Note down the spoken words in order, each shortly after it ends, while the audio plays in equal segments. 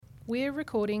We're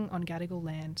recording on Gadigal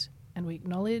land, and we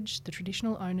acknowledge the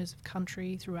traditional owners of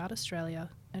country throughout Australia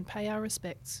and pay our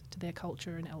respects to their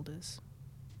culture and elders.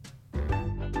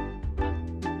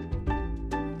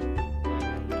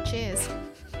 Cheers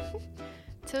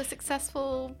to a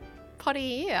successful potty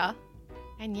year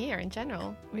and year in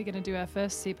general. We're going to do our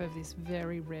first sip of this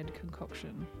very red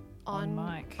concoction On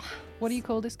mic. What do you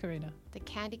call this, Karina? The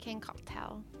candy cane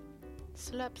cocktail.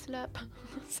 Slurp, slurp.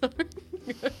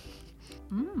 Sorry.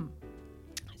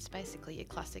 It's basically your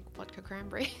classic vodka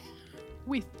cranberry.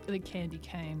 With the candy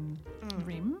cane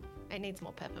rim. It needs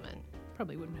more peppermint.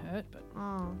 Probably wouldn't hurt, but...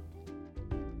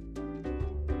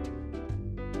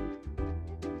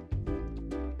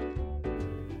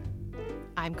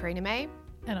 I'm Karina May,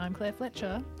 And I'm Claire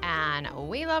Fletcher. and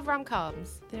we love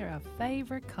rom-coms. They're our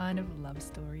favourite kind of love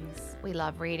stories. We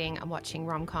love reading and watching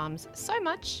rom-coms so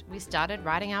much we started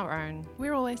writing our own.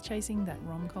 We're always chasing that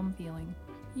rom-com feeling.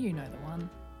 You know the one.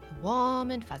 The warm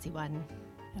and fuzzy one.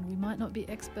 And we might not be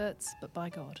experts, but by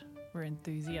God, we're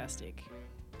enthusiastic.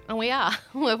 And we are.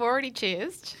 We've already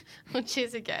cheersed. We'll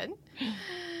cheers again.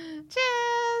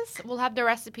 Cheers! We'll have the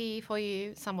recipe for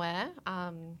you somewhere.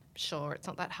 Sure, it's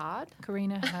not that hard.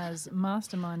 Karina has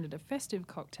masterminded a festive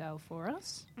cocktail for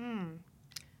us. And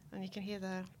you can hear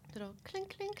the little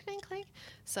clink, clink, clink, clink.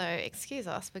 So excuse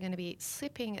us, we're going to be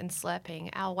sipping and slurping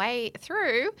our way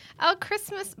through our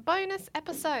Christmas bonus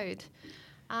episode,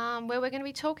 where we're going to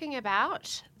be talking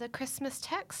about the Christmas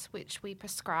text, which we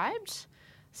prescribed,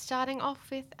 starting off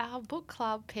with our book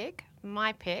club pick,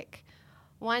 my pick,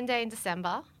 One Day in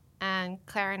December. And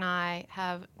Claire and I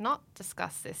have not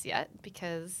discussed this yet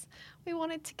because we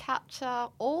wanted to capture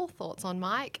all thoughts on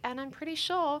Mike, and I'm pretty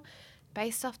sure,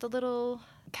 based off the little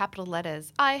capital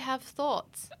letters, I have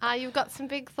thoughts. You've got some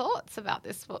big thoughts about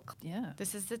this book. Yeah,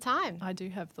 This is the time. I do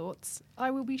have thoughts. I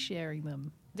will be sharing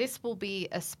them. This will be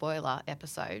a spoiler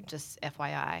episode, just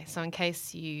FYI. So in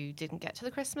case you didn't get to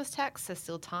the Christmas text, there's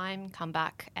still time. Come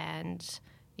back and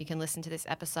you can listen to this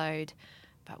episode,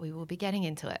 but we will be getting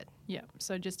into it. Yeah,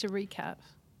 so just to recap,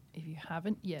 if you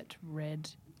haven't yet read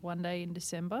One Day in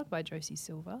December by Josie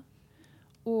Silver,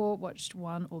 or watched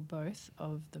one or both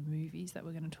of the movies that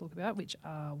we're going to talk about, which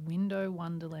are Window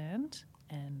Wonderland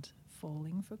and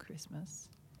Falling for Christmas,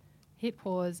 hit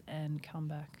pause and come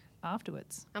back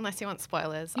afterwards. Unless you want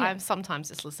spoilers. Yeah. I sometimes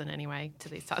just listen anyway to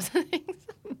these types of things.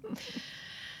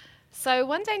 So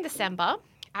One Day in December,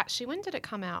 actually, when did it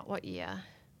come out? What year?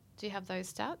 Do you have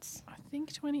those stats? I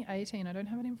think 2018. I don't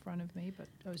have it in front of me, but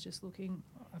I was just looking.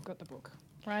 I've got the book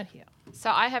right here. So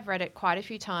I have read it quite a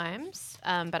few times,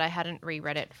 but I hadn't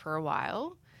reread it for a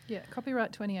while. Yeah,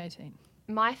 copyright 2018.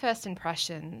 My first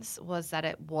impressions was that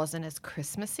it wasn't as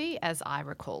Christmassy as I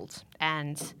recalled.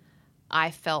 And I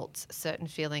felt certain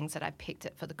feelings that I picked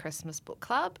it for the Christmas book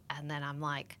club. And then I'm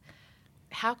like,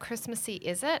 how Christmassy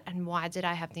is it? And why did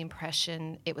I have the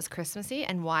impression it was Christmassy?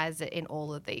 And why is it in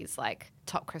all of these like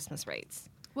top Christmas reads?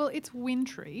 Well, it's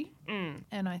wintry,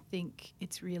 and I think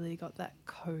it's really got that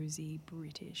cozy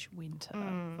British winter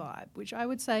vibe, which I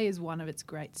would say is one of its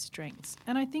great strengths.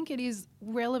 And I think it is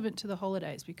relevant to the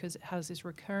holidays because it has this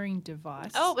recurring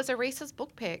device. Oh, it was a Reese's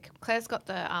book pick. Claire's got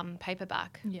the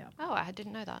paperback. Yeah. Oh, I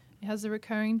didn't know that. It has the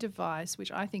recurring device,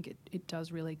 which I think it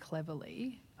does really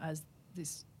cleverly as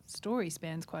this story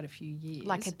spans quite a few years.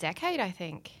 Like a decade, I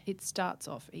think. It starts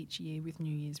off each year with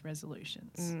New Year's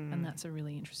resolutions, and that's a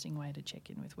really interesting way to check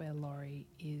in with where Laurie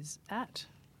is at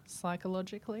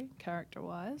psychologically,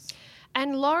 character-wise.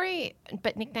 And Laurie,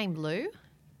 but nicknamed Lou,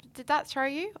 did that throw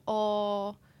you?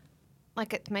 Or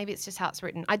like maybe it's just how it's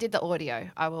written. I did the audio,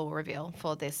 I will reveal,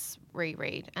 for this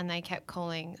reread, and they kept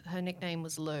calling, her nickname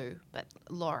was Lou, but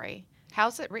Laurie.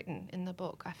 How's it written in the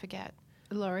book? I forget.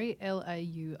 Laurie,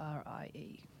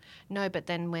 Laurie. No, but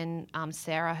then when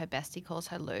Sarah, her bestie, calls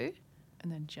her Lou.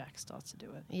 And then Jack starts to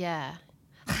do it. Yeah.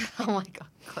 Oh my God,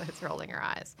 Claire's rolling her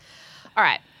eyes. All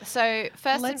right, so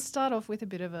first Let's start off with a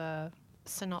bit of a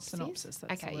synopsis.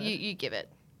 That's Okay, the word. you give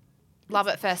it. Love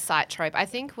at first sight trope. I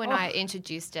think when I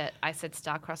introduced it, I said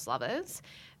star-crossed lovers,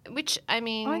 which, I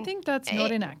mean... I think that's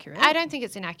not inaccurate. I don't think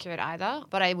it's inaccurate either,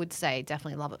 but I would say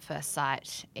definitely love at first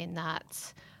sight in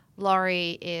that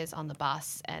Laurie is on the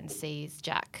bus and sees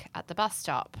Jack at the bus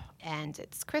stop, and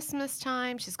it's Christmas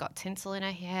time. She's got tinsel in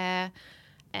her hair,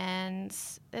 and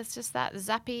there's just that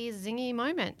zappy, zingy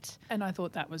moment. And I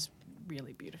thought that was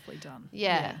really beautifully done.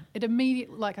 Yeah. It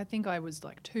immediately, like, I think I was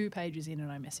like 2 pages in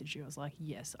and I messaged you. I was like,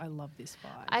 yes, I love this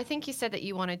vibe. I think you said that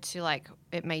you wanted to, like,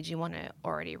 it made you want to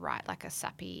already write like a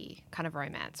sappy kind of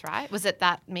romance, right? Was it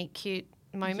that meet cute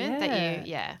moment that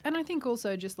you, And I think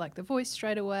also just like the voice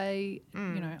straight away,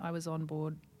 you know, I was on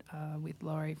board with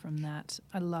Laurie from that.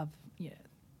 I love,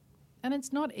 And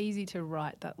it's not easy to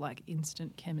write that like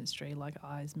instant chemistry, like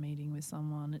eyes meeting with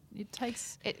someone. It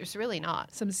takes It's really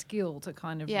not. some skill to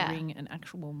kind of Yeah. wring an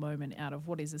actual moment out of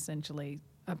what is essentially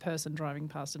a person driving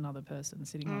past another person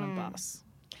sitting on a bus.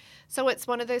 So it's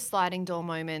one of those sliding door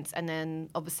moments, and then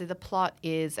obviously the plot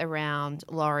is around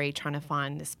Laurie trying to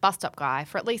find this bus stop guy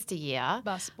for at least a year.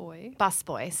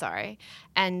 Busboy, sorry.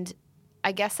 And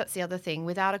I guess that's the other thing.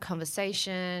 Without a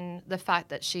conversation, the fact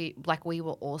that we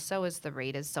were also as the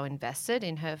readers so invested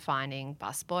in her finding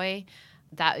Busboy,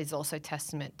 that is also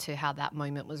testament to how that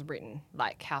moment was written,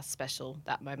 like how special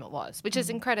that moment was, which is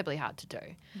incredibly hard to do.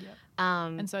 Yep.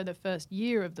 And so the first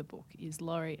year of the book is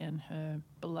Laurie and her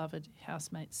beloved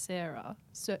housemate Sarah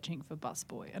searching for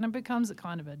Busboy. And it becomes a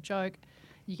kind of a joke.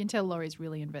 You can tell Laurie's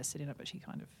really invested in it, but she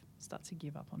kind of starts to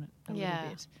give up on it a little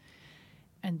bit.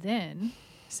 And then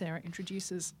Sarah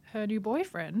introduces her new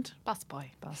boyfriend, Busboy.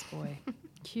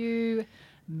 Cue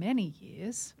many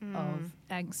years of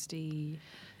angsty...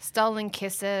 stolen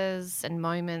kisses and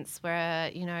moments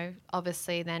where,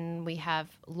 obviously then we have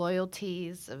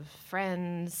loyalties of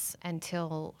friends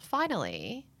until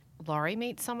finally Laurie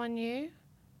meets someone new,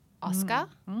 Oscar,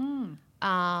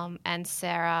 and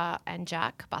Sarah and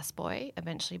Jack, Busboy,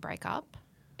 eventually break up.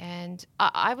 And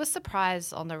I was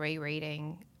surprised on the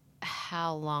rereading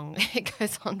how long it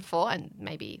goes on for, and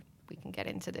maybe we can get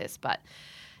into this, but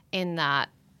in that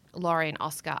Laurie and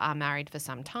Oscar are married for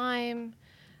some time.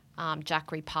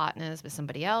 Jack repartners with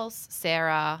somebody else.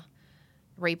 Sarah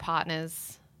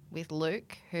repartners with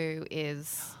Luke, who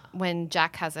is when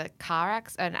Jack has an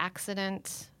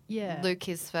accident. Yeah. Luke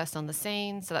is first on the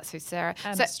scene, so that's who Sarah.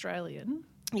 And so, Australian.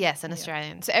 Yes, an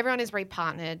Australian. So everyone is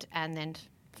repartnered, and then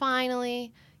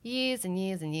finally, years and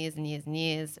years and years and years and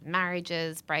years,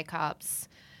 marriages, breakups,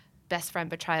 best friend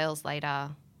betrayals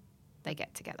later, they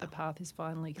get together. The path is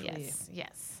finally clear.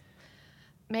 Yes.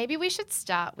 Maybe we should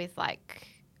start with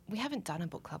we haven't done a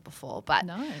book club before, but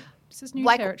no, this is new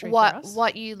territory for us.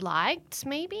 What you liked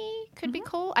maybe could be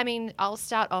cool. I mean, I'll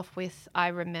start off with I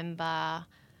remember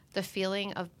the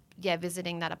feeling of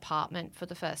visiting that apartment for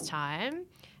the first time,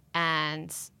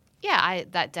 and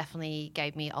that definitely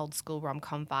gave me old school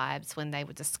rom-com vibes when they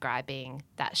were describing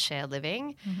that share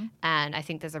living, and I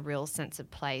think there's a real sense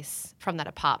of place from that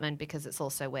apartment because it's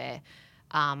also where.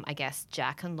 I guess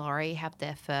Jack and Laurie have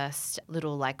their first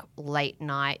little late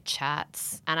night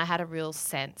chats, and I had a real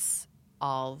sense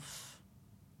of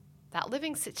that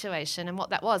living situation and what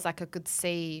that was. I could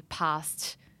see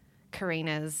past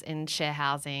Karina's in share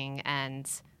housing, and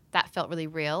that felt really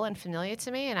real and familiar to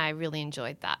me, and I really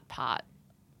enjoyed that part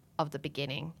of the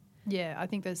beginning. Yeah, I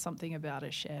think there's something about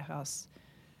a share house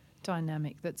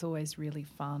dynamic that's always really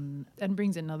fun and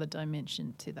brings another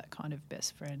dimension to that kind of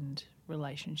best friend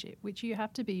relationship, which you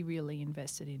have to be really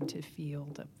invested in to feel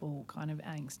the full kind of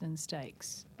angst and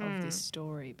stakes of this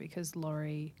story, because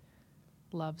Laurie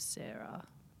loves Sarah,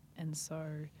 and so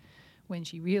when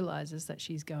she realises that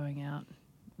she's going out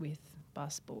with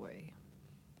Busboy,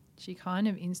 she kind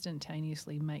of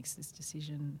instantaneously makes this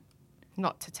decision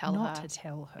not to tell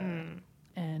her.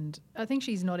 And I think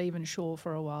she's not even sure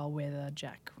for a while whether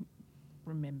Jack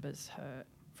remembers her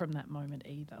from that moment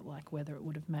either, whether it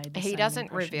would have made the same He doesn't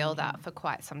impression reveal on that him. for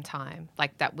quite some time.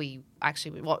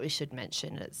 What we should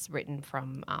mention, it's written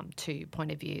from two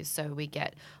point of views. So we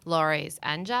get Laurie's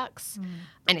and Jack's.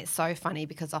 And it's so funny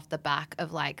because off the back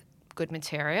of Good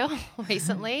Material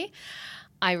recently,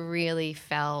 I really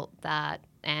felt that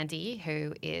Andy,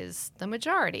 who is the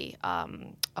majority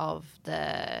of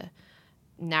the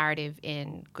narrative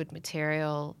in Good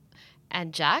Material,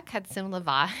 and Jack had similar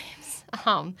vibes.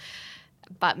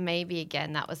 But maybe,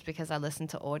 again, that was because I listened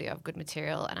to audio of Good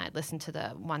Material and I listened to the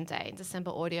One Day in December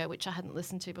audio, which I hadn't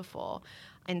listened to before.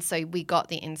 And so we got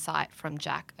the insight from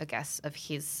Jack, I guess, of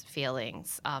his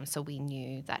feelings. So we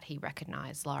knew that he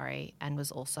recognised Laurie and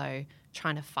was also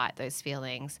trying to fight those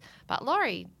feelings. But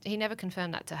Laurie, he never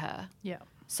confirmed that to her. Yeah.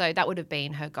 So that would have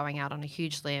been her going out on a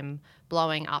huge limb,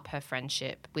 blowing up her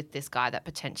friendship with this guy that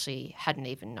potentially hadn't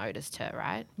even noticed her,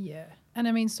 right? Yeah. And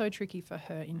I mean, so tricky for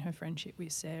her in her friendship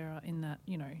with Sarah in that,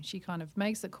 she kind of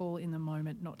makes the call in the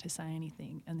moment not to say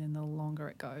anything. And then the longer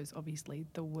it goes, obviously,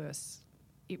 the worse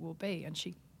it will be. And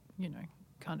she,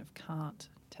 kind of can't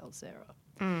tell Sarah.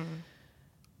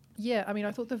 Yeah. I mean,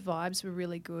 I thought the vibes were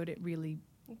really good. It really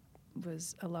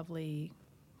was a lovely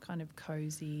kind of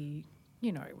cozy,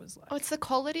 it was it's the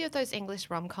quality of those English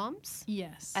rom-coms.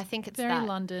 Yes. I think it's very that.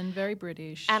 London, very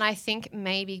British. And I think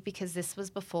maybe because this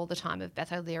was before the time of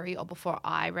Beth O'Leary or before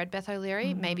I read Beth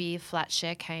O'Leary, maybe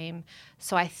Flatshare came.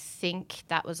 So I think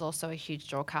that was also a huge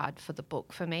draw card for the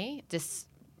book for me, this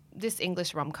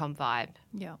English rom-com vibe.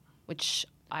 Yeah. Which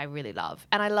I really love.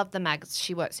 And I love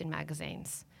she works in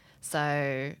magazines.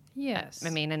 So, Yes. I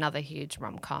mean, another huge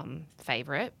rom-com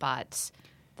favourite, but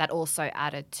that also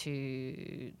added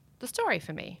to the story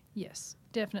for me. Yes,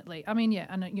 definitely. I mean, yeah,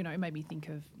 and it made me think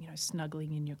of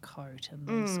snuggling in your coat and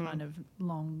those kind of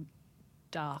long,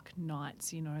 dark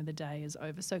nights. The day is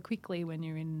over so quickly when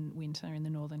you're in winter in the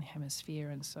northern hemisphere,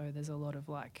 and so there's a lot of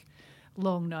like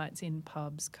long nights in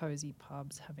pubs, cozy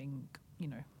pubs, having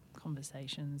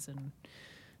conversations and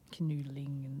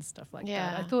canoodling and stuff like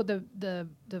that. I thought the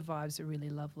vibes are really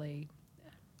lovely.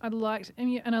 I liked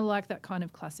that kind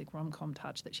of classic rom-com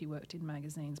touch that she worked in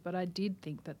magazines, but I did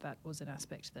think that was an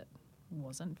aspect that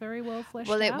wasn't very well fleshed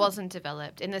out. Well, it wasn't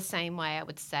developed in the same way, I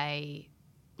would say,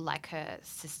 like her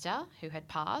sister who had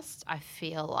passed. I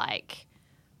feel like,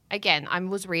 again, I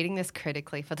was reading this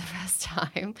critically for the first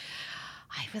time.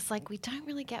 I was like, we don't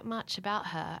really get much about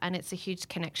her, and it's a huge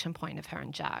connection point of her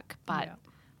and Jack, but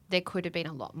there could have been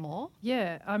a lot more.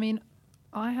 Yeah, I mean,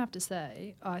 I have to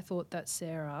say, I thought that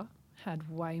Sarah had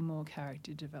way more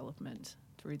character development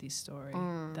through this story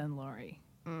than Laurie.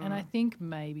 And I think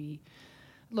maybe,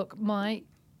 look,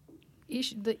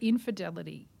 the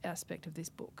infidelity aspect of this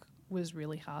book was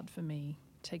really hard for me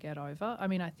to get over. I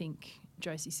mean, I think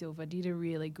Josie Silver did a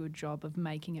really good job of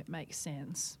making it make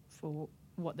sense for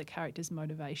what the characters'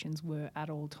 motivations were at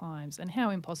all times and how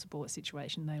impossible a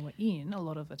situation they were in a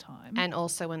lot of the time. And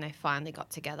also when they finally got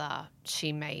together,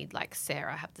 she made like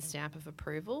Sarah have the stamp of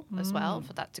approval as well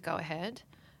for that to go ahead.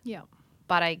 Yeah.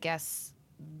 But I guess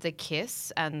the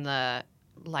kiss and the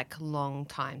like long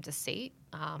time deceit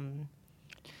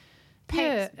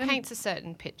paints a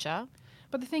certain picture.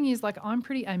 But the thing is, like, I'm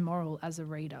pretty amoral as a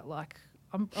reader. Like,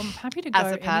 I'm happy to go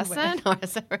as a person anywhere. or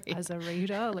as a reader? As a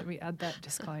reader, let me add that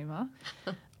disclaimer.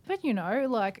 But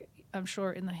like, I'm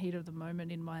sure in the heat of the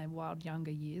moment in my wild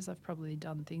younger years, I've probably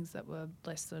done things that were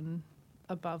less than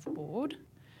above board.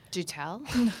 Do tell.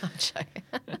 I'm joking.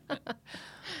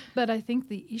 But I think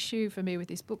the issue for me with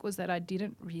this book was that I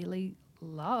didn't really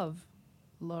love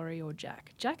Laurie or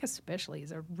Jack. Jack especially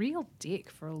is a real dick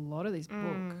for a lot of this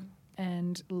book.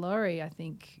 And Laurie, I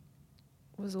think,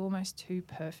 was almost too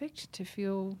perfect to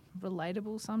feel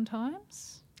relatable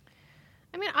sometimes.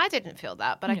 I mean, I didn't feel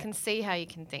that, but I can see how you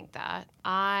can think that.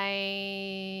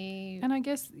 And I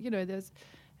guess,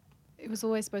 it was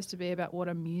always supposed to be about what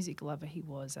a music lover he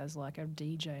was as like a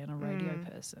DJ and a radio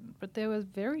person. But there were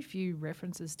very few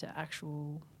references to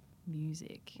actual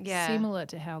music. Yeah. Similar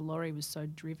to how Laurie was so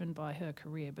driven by her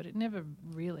career, but it never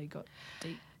really got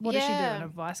deep. What does she do? An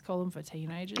advice column for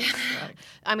teenagers? Like,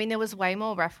 I mean, there was way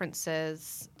more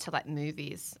references to like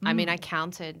movies. I mean, I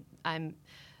counted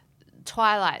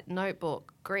Twilight,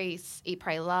 Notebook, Grease, Eat,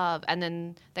 Pray, Love, and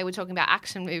then they were talking about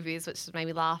action movies, which made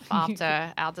me laugh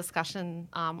after our discussion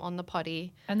on the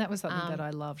potty. And that was something that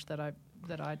I loved that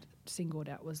I singled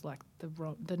out was like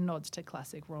the nods to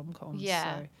classic rom-coms.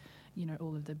 Yeah. So,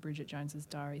 all of the Bridget Jones's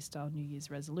Diary style New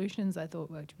Year's resolutions I thought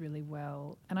worked really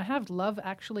well. And I have Love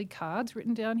Actually cards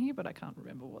written down here, but I can't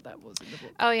remember what that was in the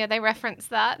book. Oh, yeah, they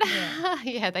referenced that. Yeah,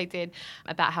 yeah, they did.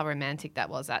 About how romantic that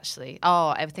was, actually.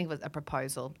 Oh, I think it was a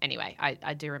proposal. Anyway,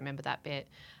 I do remember that bit.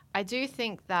 I do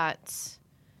think that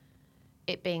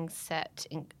it being set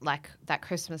in like that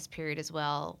Christmas period as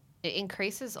well, it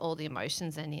increases all the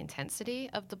emotions and the intensity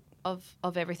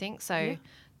of everything. So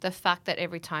the fact that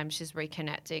every time she's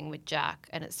reconnecting with Jack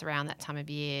and it's around that time of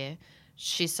year,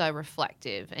 she's so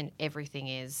reflective and everything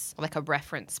is like a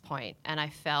reference point. And I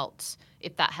felt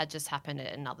if that had just happened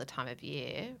at another time of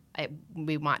year,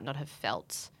 we might not have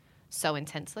felt so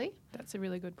intensely. That's a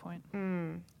really good point.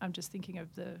 I'm just thinking of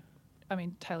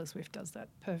Taylor Swift does that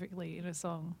perfectly in a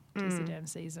song, "'Tis the Damn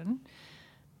Season."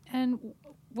 And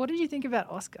what did you think about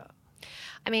Oscar?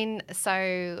 I mean,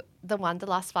 so the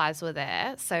Wanderlust vibes were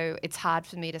there, so it's hard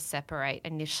for me to separate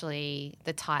initially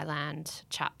the Thailand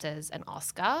chapters and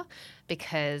Oscar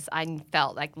because I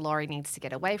felt like Laurie needs to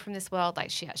get away from this world,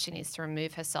 like she actually needs to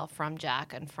remove herself from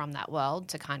Jack and from that world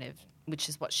to kind of, which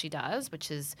is what she does, which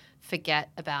is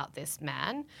forget about this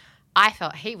man. I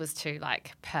felt he was too,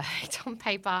 like, perfect on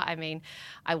paper. I mean,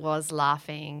 I was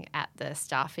laughing at the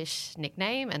Starfish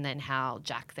nickname and then how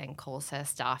Jack then calls her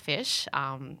Starfish,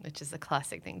 which is a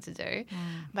classic thing to do.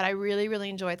 But I really, really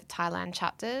enjoyed the Thailand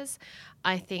chapters.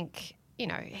 I think,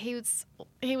 he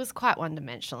was quite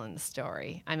one-dimensional in the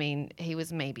story. I mean, he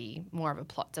was maybe more of a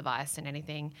plot device than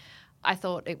anything. I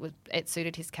thought it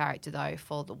suited his character, though,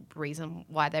 for the reason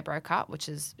why they broke up, which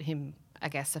is him, I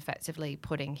guess, effectively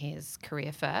putting his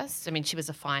career first. I mean, he was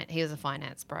a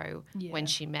finance bro when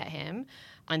she met him.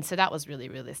 And so that was really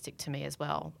realistic to me as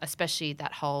well, especially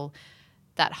that whole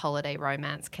that holiday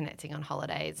romance, connecting on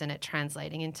holidays and it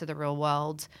translating into the real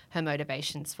world, her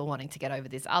motivations for wanting to get over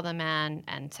this other man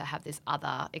and to have this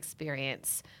other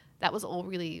experience. That was all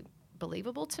really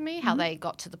believable to me, how they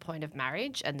got to the point of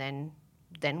marriage and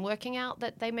then working out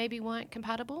that they maybe weren't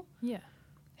compatible. Yeah.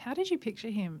 How did you picture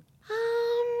him?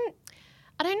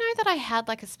 I don't know that I had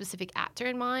like a specific actor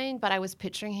in mind, but I was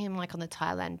picturing him like on the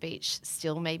Thailand beach,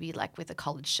 still maybe like with a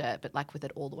collared shirt, but like with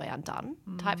it all the way undone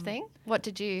type thing. What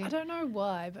did you? I don't know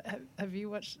why, but have you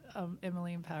watched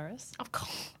Emily in Paris? Of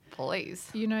course,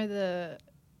 please. You know the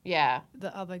Yeah.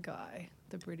 other guy,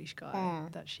 the British guy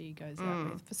that she goes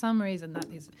out with. For some reason, that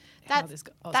is how That's this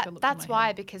Oscar looked that's in my why,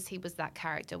 head. because he was that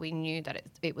character, we knew that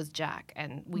it was Jack,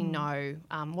 and we know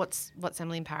what's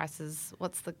Emily in Paris's,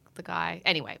 what's the guy?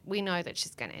 Anyway, we know that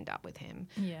she's going to end up with him.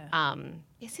 Yeah.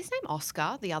 Is his name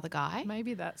Oscar, the other guy?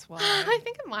 Maybe that's why. I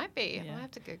think it might be. Yeah. I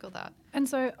have to Google that. And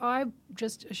so I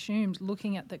just assumed,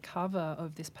 looking at the cover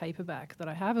of this paperback that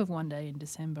I have of One Day in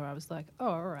December, I was like, oh,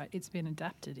 all right, it's been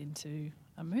adapted into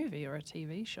a movie or a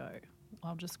TV show.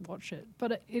 I'll just watch it.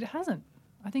 But it hasn't.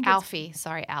 I think Alfie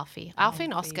and Oscar,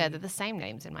 Alfie. they're the same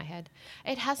names in my head.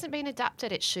 It hasn't been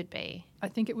adapted. It should be. I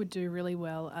think it would do really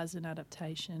well as an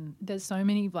adaptation. There's so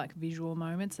many like visual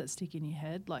moments that stick in your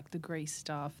head, like the grease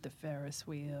stuff, the Ferris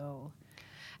wheel.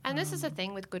 And this is the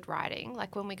thing with good writing.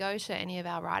 Like when we go to any of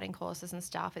our writing courses and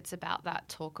stuff, it's about that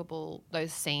talkable,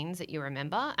 those scenes that you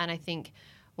remember. And I think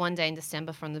One Day in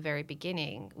December, from the very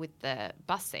beginning with the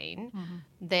bus scene,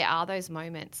 there are those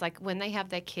moments. Like when they have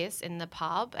their kiss in the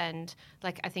pub and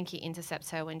like I think he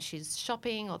intercepts her when she's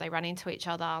shopping or they run into each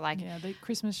other. Like Yeah, the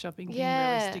Christmas shopping thing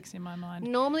Yeah. really sticks in my mind.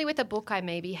 normally with a book, I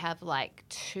maybe have like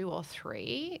 2 or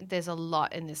 3. There's a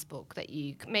lot in this book that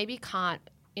you maybe can't.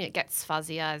 It gets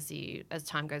fuzzier as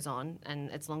time goes on, and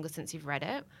it's longer since you've read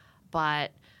it.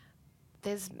 But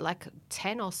there's like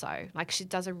 10 or so. Like she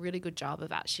does a really good job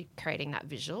of actually creating that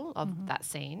visual of that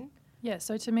scene. Yeah,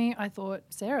 so to me, I thought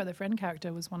Sarah, the friend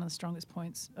character, was one of the strongest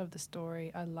points of the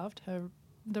story. I loved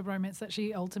the romance that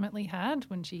she ultimately had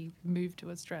when she moved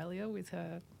to Australia with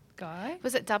her guy.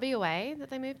 Was it WA that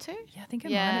they moved to? Yeah, I think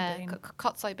it might have been.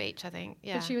 Kotso Beach, I think.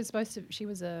 Yeah. But she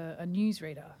was a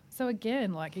newsreader. So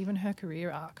again, like even her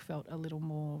career arc felt a little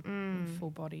more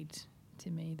full-bodied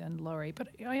to me than Laurie. But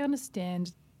I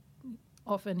understand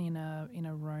often in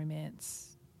a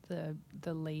romance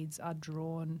the leads are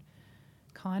drawn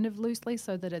kind of loosely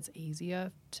so that it's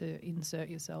easier to insert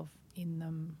yourself in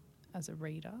them as a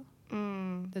reader.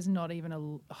 There's not even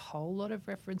a whole lot of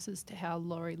references to how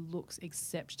Laurie looks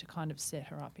except to kind of set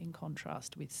her up in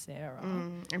contrast with Sarah.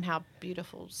 And how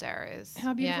beautiful Sarah is.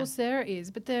 How beautiful Sarah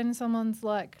is. But then someone's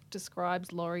like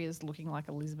describes Laurie as looking like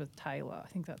Elizabeth Taylor. I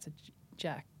think that's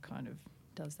Jack kind of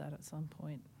does that at some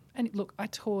point. And look, I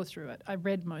tore through it. I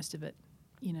read most of it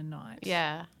in a night.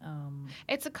 Yeah.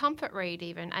 It's a comfort read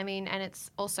even. I mean, and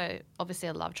it's also obviously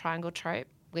a love triangle trope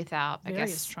without, Various I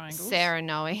guess, triangles. Sarah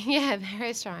knowing. Yeah,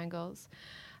 various triangles.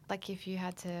 Like if you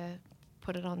had to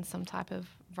put it on some type of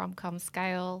rom-com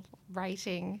scale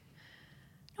rating,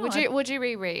 would you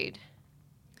reread?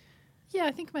 Yeah,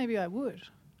 I think maybe I would.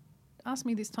 Ask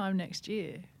me this time next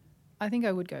year. I think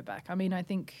I would go back. I mean, I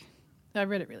think I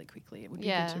read it really quickly. It would be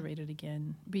good to read it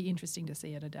again. Be interesting to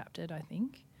see it adapted, I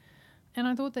think. And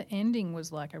I thought the ending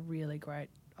was like a really great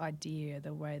idea,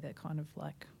 the way that kind of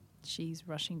like she's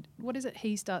rushing. What is it?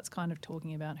 He starts kind of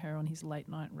talking about her on his late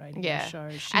night radio show.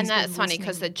 And that's funny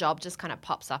because the job just kind of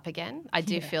pops up again. I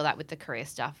do feel that with the career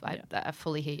stuff. I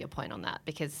fully hear your point on that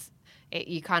because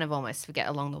you kind of almost forget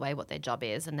along the way what their job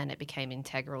is, and then it became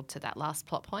integral to that last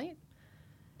plot point.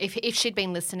 If she'd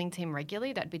been listening to him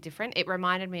regularly, that'd be different. It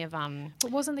reminded me of But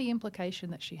wasn't the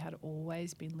implication that she had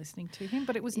always been listening to him?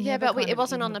 But it was it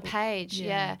wasn't on the book. page. Yeah.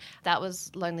 Yeah, that was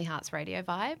Lonely Hearts Radio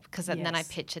vibe because then I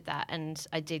pictured that, and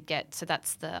I did get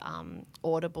that's the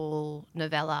Audible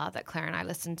novella that Claire and I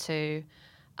listened to.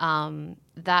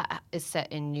 That is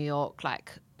set in New York,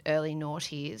 like early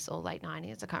noughties or late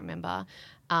 90s. I can't remember.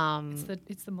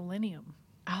 It's the millennium.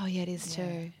 Oh yeah, it is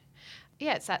too.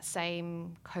 Yeah, it's that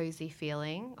same cozy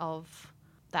feeling of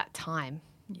that time.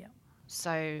 Yeah.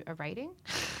 So a rating?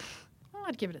 Oh,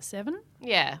 I'd give it a 7.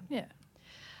 Yeah. Yeah.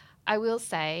 I will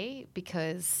say,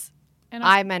 because And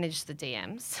I managed the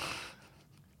DMs,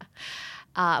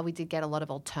 we did get a lot of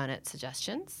alternate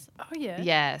suggestions. Oh, yeah.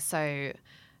 Yeah, so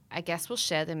I guess we'll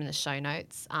share them in the show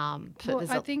notes. Well,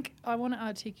 I think I want to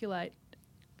articulate.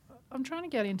 I'm trying to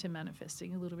get into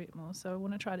manifesting a little bit more, so I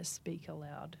want to try to speak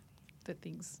aloud the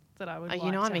things that I would like to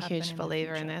I'm a happen huge in the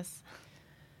believer in future. this.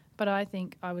 But I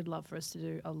think I would love for us to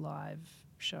do a live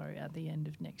show at the end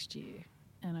of next year.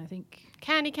 And I think...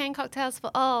 Candy cane cocktails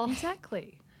for all.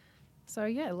 Exactly. So,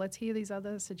 yeah, let's hear these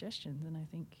other suggestions, and I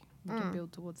think we can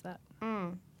build towards that.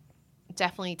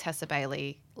 Definitely Tessa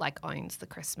Bailey owns the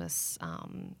Christmas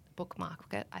book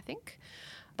market, I think.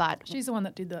 But She's the one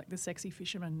that did the Sexy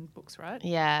Fisherman books, right?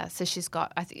 yeah, so she's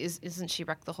got, I think, isn't she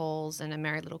Wreck the Halls and A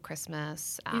Merry Little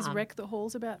Christmas? Is Wreck the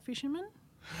Halls about fishermen?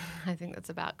 I think that's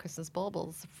about Christmas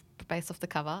baubles based off the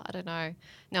cover. I don't know.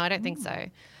 No, I don't think so.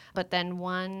 But then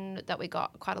one that we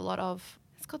got quite a lot of,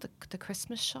 it's called the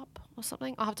Christmas Shop or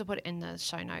something. I'll have to put it in the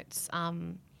show notes.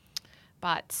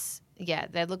 But yeah,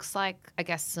 there looks like, I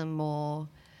guess, some more.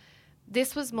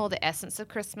 This was more the essence of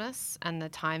Christmas and the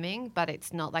timing, but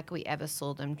it's not like we ever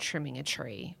saw them trimming a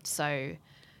tree. So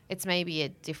it's maybe a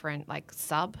different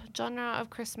sub-genre of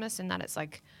Christmas in that it's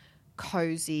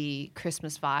cozy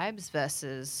Christmas vibes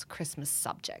versus Christmas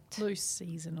subject. Loose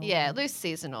seasonal. Yeah, loose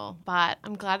seasonal. But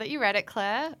I'm glad that you read it,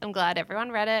 Claire. I'm glad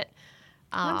everyone read it.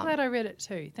 I'm glad I read it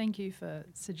too. Thank you for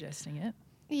suggesting it.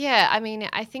 Yeah, I mean,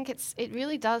 I think it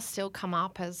really does still come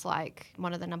up as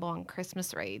one of the number one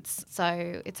Christmas reads.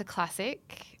 So it's a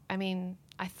classic. I mean,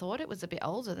 I thought it was a bit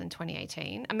older than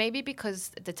 2018. And maybe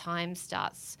because the time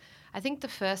starts, I think the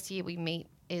first year we meet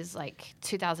is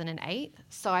 2008.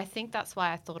 So I think that's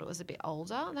why I thought it was a bit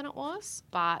older than it was.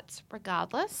 But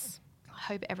regardless, I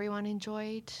hope everyone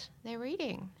enjoyed their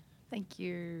reading. Thank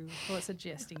you for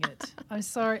suggesting it. I'm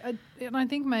sorry. And I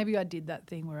think maybe I did that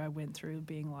thing where I went through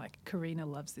being like, Karina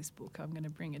loves this book. I'm going to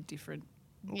bring a different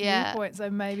viewpoint. So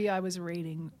maybe I was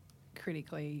reading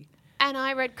critically. And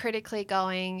I read critically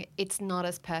going, it's not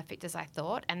as perfect as I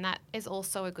thought. And that is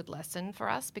also a good lesson for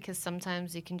us because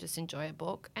sometimes you can just enjoy a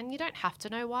book and you don't have to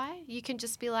know why. You can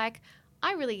just be like,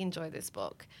 I really enjoy this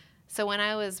book. So when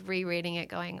I was rereading it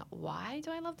going, why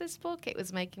do I love this book? It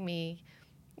was making me,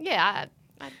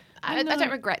 I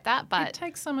don't regret that, but it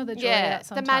takes some of the joy out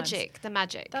sometimes. the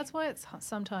magic. That's why it's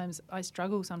sometimes I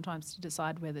struggle sometimes to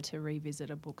decide whether to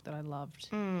revisit a book that I loved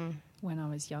when I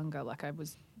was younger.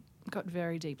 Got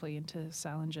very deeply into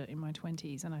Salinger in my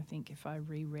 20s, and I think if I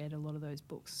reread a lot of those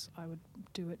books, I would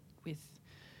do it with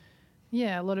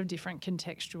a lot of different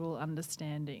contextual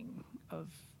understanding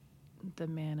of the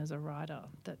man as a writer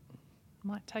that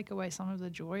might take away some of the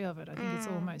joy of it. I think it's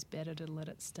almost better to let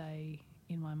it stay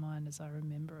in my mind as I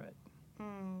remember it.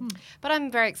 But I'm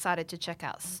very excited to check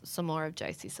out some more of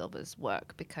Josie Silver's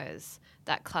work because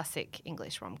that classic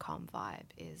English rom-com vibe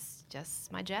is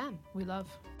just my jam. We love.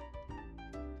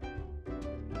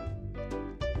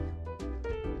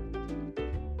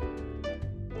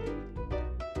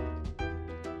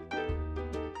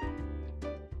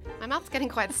 My mouth's getting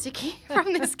quite sticky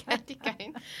from this candy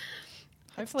cane.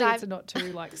 Hopefully it's not too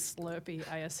slurpy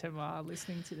ASMR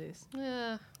listening to this.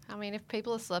 Yeah, I mean, if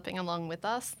people are slurping along with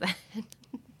us, then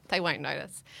they won't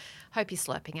notice. Hope you're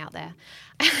slurping out there.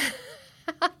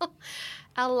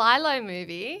 Our Lilo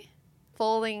movie,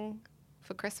 Falling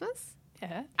for Christmas.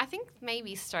 Yeah. I think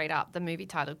maybe straight up the movie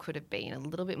title could have been a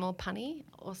little bit more punny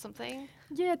or something.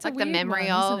 Yeah, it's like a weird the memory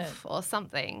one, of or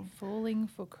something. Falling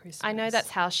for Christmas. I know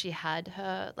that's how she had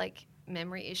her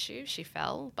memory issue. She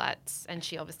fell, and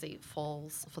she obviously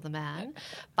falls for the man.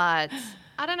 But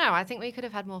I don't know. I think we could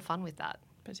have had more fun with that.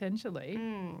 Potentially.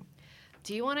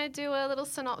 Do you want to do a little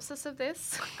synopsis of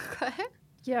this, Claire?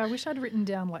 Yeah, I wish I'd written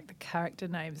down the character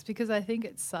names because I think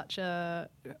it's such a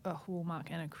hallmark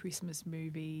and a Christmas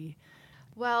movie.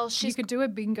 Well, you could do a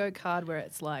bingo card where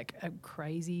it's a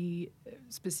crazy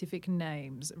specific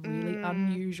names, really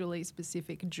unusually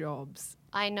specific jobs.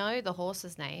 I know the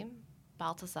horse's name,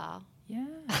 Balthazar. Yeah,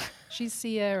 she's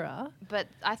Sierra. But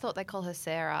I thought they call her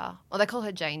Sarah. Or they call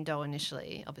her Jane Doe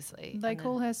initially, obviously. They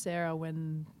call her Sarah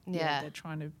when they're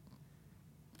trying to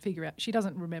figure out. She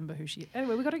doesn't remember who she is.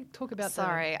 Anyway, we've got to talk about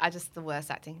Sorry, I just the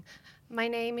worst acting. My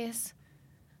name is...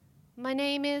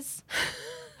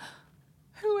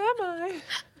 Who am I?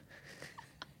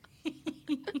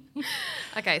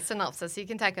 Okay, synopsis. You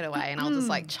can take it away and I'll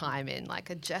just chime in like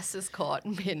a jester's court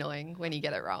and be annoying when you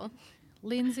get it wrong.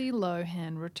 Lindsay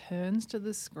Lohan returns to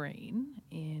the screen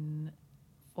in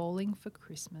Falling for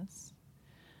Christmas,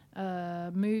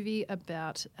 a movie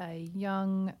about a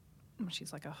young,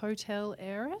 she's like a hotel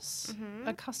heiress,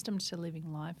 accustomed to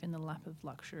living life in the lap of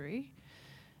luxury,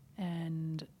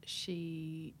 and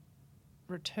she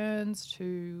returns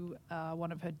to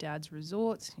one of her dad's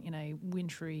resorts in a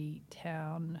wintry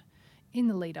town in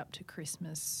the lead up to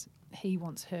Christmas. He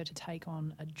wants her to take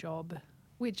on a job,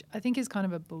 which I think is kind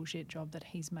of a bullshit job that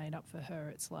he's made up for her.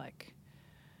 It's like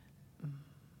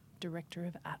director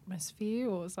of atmosphere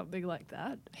or something like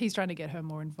that. He's trying to get her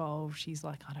more involved. She's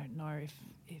like, I don't know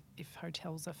if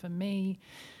hotels are for me.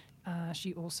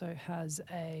 She also has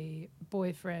a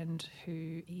boyfriend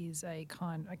who is I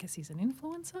guess he's an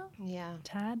influencer. Yeah.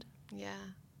 Tad. Yeah.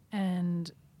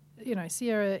 And,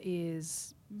 Sierra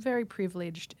is very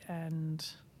privileged and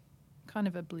kind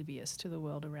of oblivious to the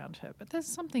world around her. But there's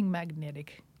something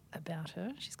magnetic about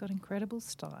her. She's got incredible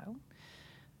style.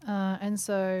 And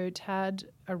so Tad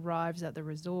arrives at the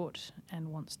resort and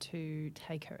wants to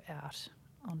take her out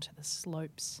onto the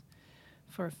slopes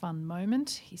for a fun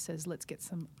moment. He says, let's get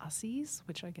some ussies,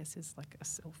 which I guess is like a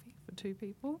selfie for two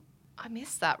people. I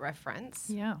missed that reference.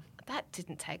 Yeah. That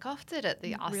didn't take off, did it?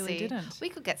 The It Aussie. really didn't. We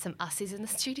could get some Aussies in the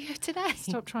studio today.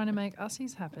 Stop trying to make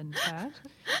ussies happen, Tad.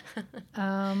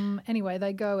 Anyway,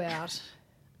 they go out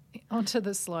onto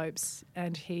the slopes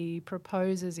and he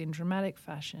proposes in dramatic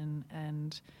fashion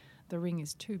and the ring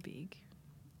is too big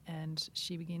and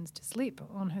she begins to slip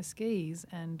on her skis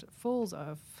and falls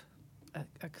off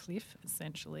a cliff,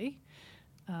 essentially.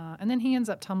 And then he ends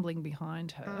up tumbling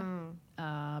behind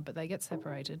her, but they get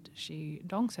separated. She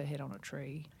donks her head on a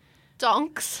tree.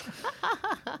 Donks.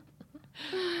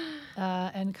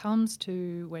 And comes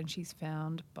to when she's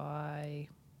found by,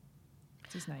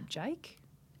 what's his name, Jake?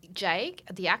 Jake,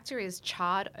 the actor is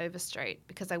Chard Overstreet,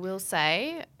 because I will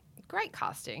say, great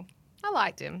casting. I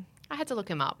liked him. I had to look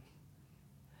him up.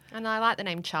 And I like the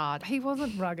name Chard. He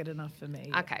wasn't rugged enough for me.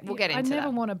 Okay, we'll get into I never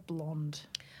that. want a blonde.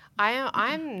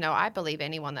 I believe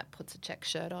anyone that puts a check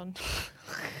shirt on.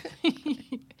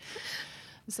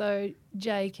 So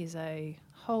Jake is a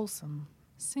wholesome,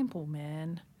 simple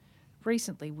man,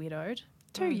 recently widowed.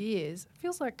 2 years.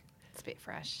 Feels like It's a bit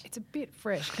fresh. it's a bit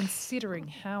fresh considering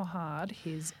how hard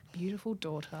his beautiful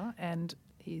daughter and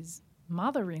his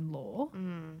mother-in-law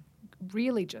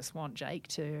really just want Jake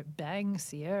to bang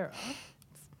Sierra.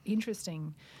 It's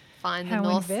interesting. Find the how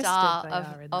North invested Star they of,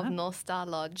 are in of that. North Star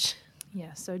Lodge.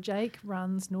 Yeah, so Jake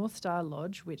runs North Star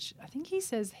Lodge, which I think he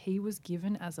says he was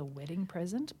given as a wedding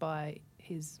present by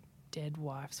his dead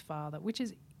wife's father, which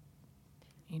is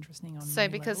interesting on So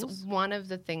many because levels. one of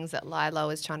the things that Lilo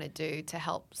is trying to do to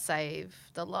help save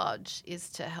the lodge is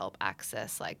to help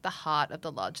access like the heart of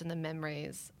the lodge and the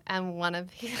memories. And one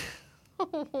of his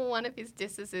one of his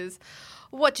disses is,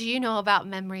 "What do you know about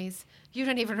memories? You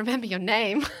don't even remember your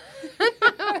name."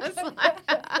 I was like,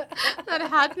 that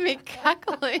had me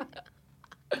cackling.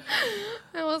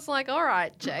 I was like, all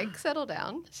right, Jake, settle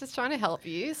down. She's trying to help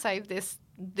you save this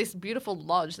beautiful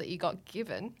lodge that you got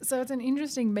given. So it's an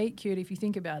interesting meet cute if you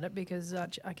think about it, because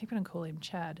I keep on calling him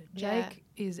Chad. Yeah. Jake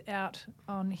is out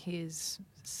on his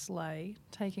sleigh,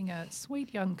 taking a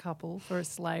sweet young couple for a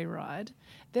sleigh ride.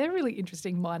 They're really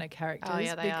interesting minor characters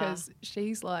yeah, they are. because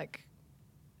she's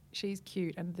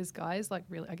cute and this guy is like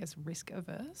really, I guess, risk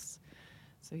averse.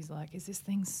 So he's like, is this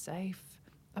thing safe?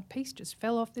 A piece just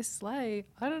fell off this sleigh.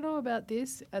 I don't know about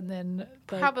this. And then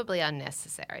Probably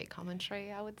unnecessary commentary,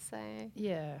 I would say.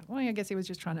 yeah. Well, I guess he was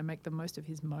just trying to make the most of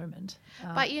his moment.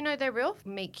 But the real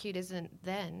meet cute isn't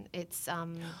then. It's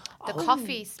the Oh.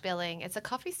 coffee spilling. It's a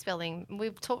coffee spilling.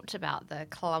 We've talked about the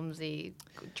clumsy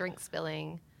drink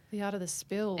spilling The art of the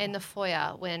spill. in the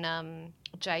foyer when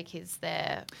Jake is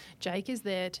there. Jake is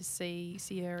there to see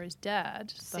Sierra's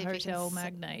dad, See the if he can hotel s-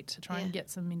 magnate, to try yeah. and get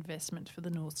some investment for the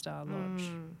North Star Lodge.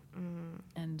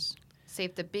 And See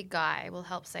if the big guy will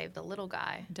help save the little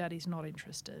guy. Daddy's not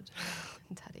interested.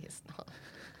 Daddy is not.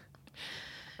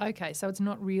 Okay, so it's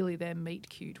not really their meet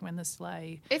cute when the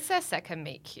sleigh It's their second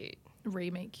meet cute.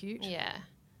 re-meet cute. Yeah.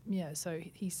 Yeah, so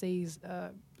he sees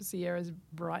Sierra's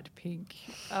bright pink,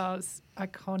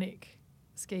 iconic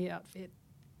ski outfit.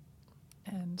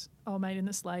 And old mate in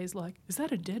the sleigh is like, is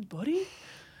that a dead body?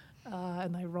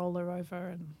 And they roll her over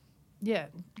and, yeah.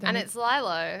 And then- it's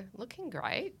Lilo looking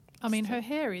great. I mean, her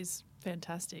hair is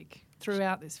fantastic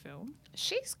throughout this film.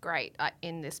 She's great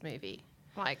in this movie.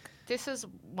 Like, this is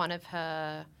one of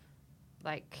her,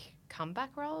 like,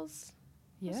 comeback roles.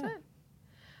 Yeah. Is it?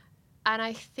 And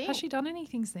I think... Has she done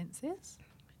anything since this?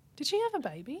 Did she have a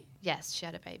baby? Yes, she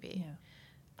had a baby. Yeah.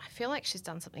 I feel like she's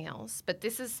done something else. But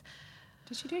this is...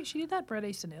 Did she do? She did that Bret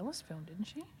Easton Ellis film, didn't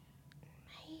she?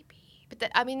 Maybe. But,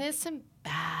 I mean, there's some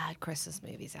bad Christmas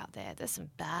movies out there. There's some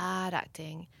bad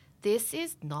acting. This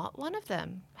is not one of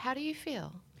them. How do you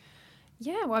feel?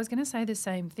 Yeah, well, I was going to say the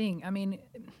same thing. I mean,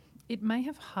 it may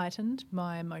have heightened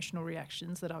my emotional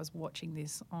reactions that I was watching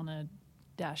this on a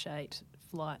Dash 8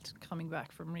 flight coming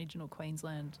back from regional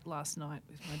Queensland last night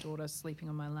with my daughter sleeping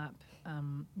on my lap,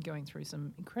 going through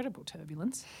some incredible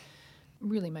turbulence.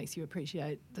 Really makes you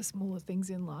appreciate the smaller things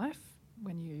in life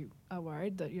when you are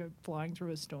worried that you're flying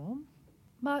through a storm.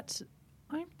 But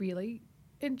I really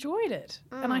enjoyed it.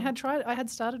 And I had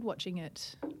started watching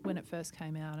it when it first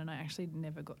came out and I actually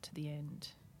never got to the end.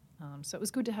 So it was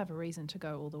good to have a reason to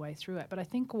go all the way through it. But I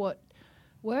think what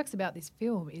works about this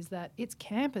film is that it's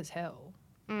camp as hell,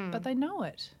 but they know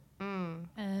it.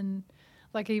 And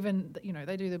like even,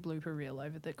 they do the blooper reel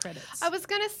over the credits. I was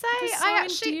going to say, Which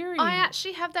is so endearing. I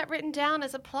actually have that written down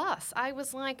as a plus. I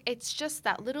was like, it's just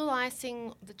that little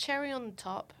icing, the cherry on the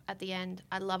top at the end.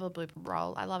 I love a blooper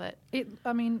roll. I love it.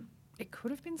 It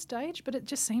could have been staged, but it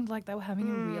just seemed like they were having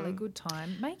a really good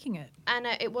time making it. And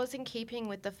it was in keeping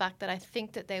with the fact that I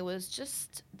think that there was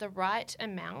just the right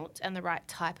amount and the right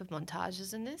type of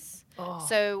montages in this. Oh.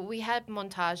 So we had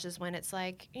montages when it's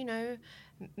like,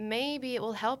 maybe it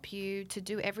will help you to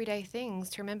do everyday things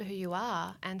to remember who you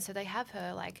are. And so they have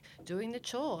her like doing the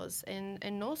chores in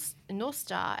North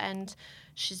Star, and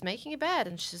she's making a bed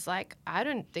and she's like, I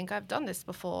don't think I've done this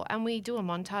before. And we do a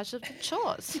montage of the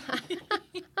chores.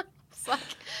 It's like,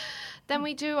 then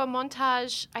we do a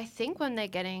montage, I think, when they're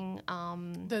getting...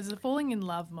 There's a falling in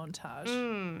love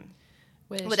montage.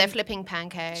 Where they're flipping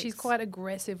pancakes. She's quite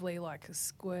aggressively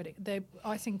squirting. They're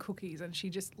icing cookies and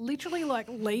she just literally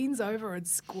leans over and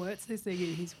squirts this thing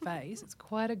in his face. It's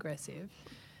quite aggressive.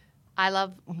 I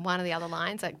love one of the other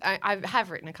lines. I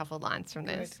have written a couple of lines from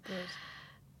this. Good.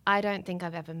 I don't think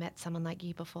I've ever met someone like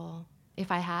you before.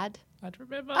 If I had... I'd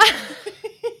remember.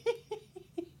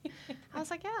 I was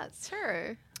like, yeah, it's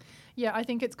true. Yeah, I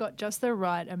think it's got just the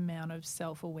right amount of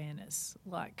self-awareness.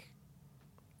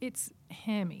 It's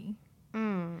hammy,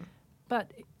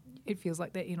 but it feels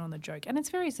like they're in on the joke. And it's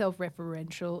very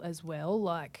self-referential as well.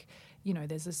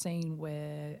 There's a scene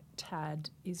where Tad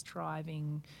is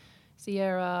driving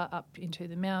Sierra up into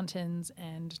the mountains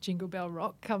and Jingle Bell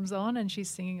Rock comes on and she's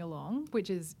singing along, which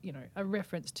is, a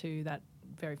reference to that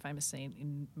very famous scene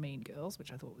in Mean Girls,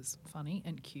 which I thought was funny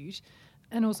and cute.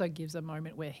 And also gives a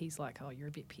moment where he's like, oh, you're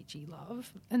a bit pitchy,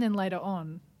 love. And then later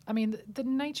on, the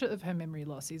nature of her memory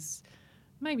loss is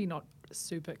maybe not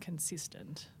super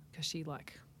consistent because she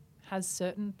has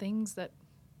certain things that,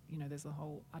 there's the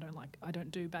whole, I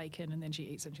don't do bacon. And then she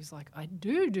eats and she's like, I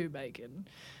do bacon.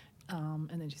 And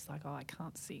then she's like, oh, I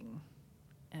can't sing.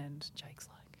 And Jake's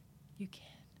like, you can.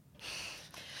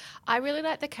 I really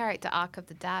like the character arc of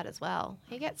the dad as well.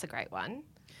 He gets a great one.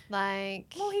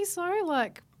 Well, he's so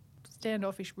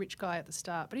standoffish rich guy at the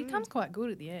start, but he comes quite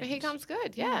good at the end. He comes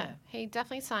good, yeah. He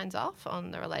definitely signs off on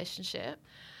the relationship.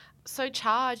 So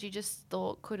Charge, you just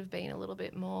thought could have been a little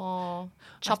bit more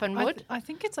chop and wood? I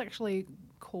think it's actually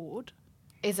Chord.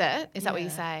 Is it? Is that what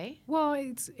you say? Well,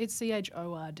 it's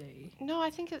CHORD. No, I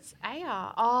think it's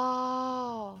AR.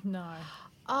 Oh. No.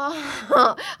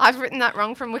 Oh, I've written that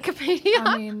wrong from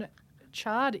Wikipedia.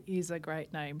 Chard is a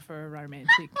great name for a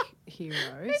romantic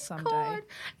hero someday.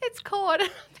 It's Chord.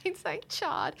 I've been saying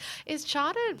chard. Is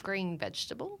chard a green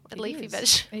vegetable? A leafy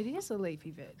vegetable? It is a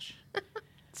leafy veg.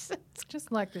 It's just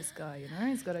like this guy,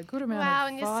 He's got a good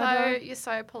amount of of fibre. You're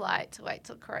so polite to wait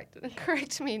till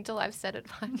correct me until I've said it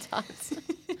 5 times.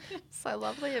 So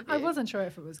lovely of you. I wasn't sure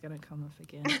if it was going to come up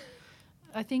again.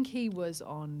 I think he was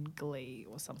on Glee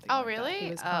or something. Oh, like really? That.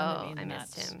 He was kind of in I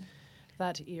missed him.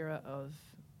 That era of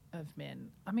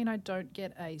men. I don't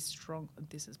get a strong.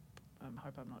 I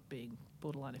hope I'm not being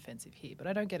borderline offensive here, but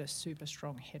I don't get a super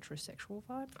strong heterosexual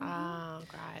vibe from him. Oh,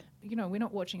 great. We're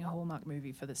not watching a Hallmark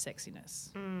movie for the sexiness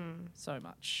so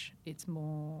much. It's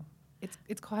more.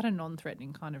 It's quite a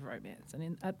non-threatening kind of romance,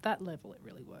 and at that level, it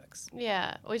really works.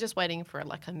 Yeah, we're just waiting for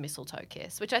a mistletoe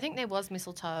kiss, which I think there was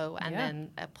mistletoe and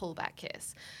then a pullback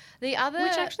kiss. Which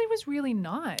actually was really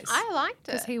nice. I liked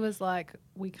it because he was like,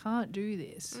 "We can't do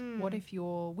this. What if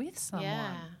you're with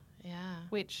someone?" Yeah.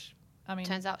 Which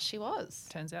turns out she was.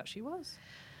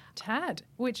 Tad,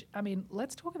 which,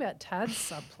 let's talk about Tad's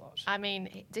subplot.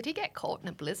 Did he get caught in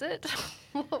a blizzard?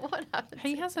 What happened?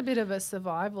 He has a bit of a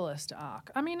survivalist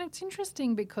arc. It's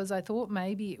interesting because I thought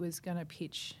maybe it was going to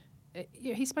pitch...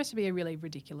 he's supposed to be a really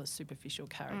ridiculous, superficial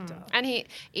character. And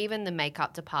even the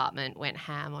makeup department went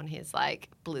ham on his,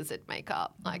 blizzard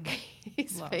makeup.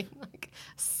 He's been,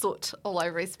 soot all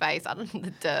over his face, under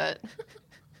the dirt.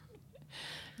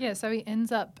 Yeah, so he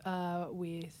ends up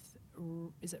with...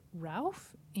 Is it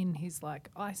Ralph in his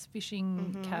ice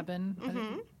fishing cabin?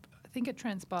 I think it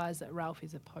transpires that Ralph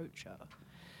is a poacher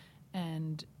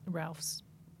and Ralph's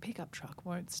pickup truck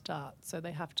won't start, so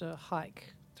they have to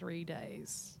hike 3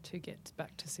 days to get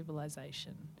back to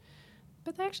civilization.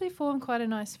 But they actually form quite a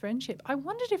nice friendship. I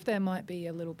wondered if there might be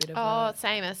a little bit of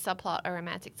same as a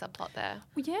romantic subplot there.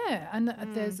 Well, yeah, and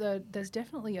there's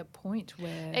definitely a point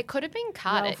where it could have been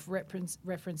cut. Ralph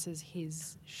references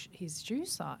his shoe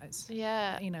size.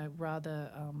 Yeah, in a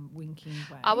rather winking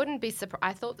way. I wouldn't be surprised.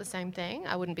 I thought the same thing.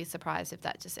 I wouldn't be surprised if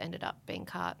that just ended up being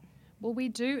cut. Well, we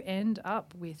do end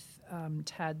up with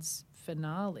Tad's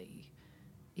finale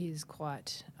is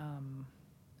quite.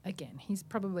 Again, he's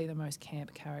probably the most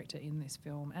camp character in this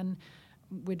film, and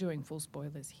we're doing full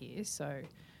spoilers here, so,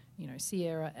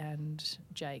 Sierra and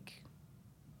Jake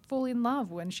fall in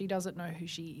love when she doesn't know who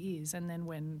she is. And then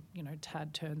when,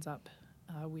 Tad turns up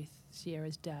with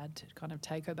Sierra's dad to kind of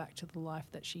take her back to the life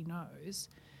that she knows,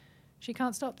 she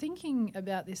can't stop thinking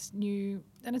about this new,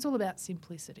 and it's all about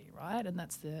simplicity, right? And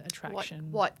that's the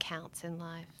attraction. What counts in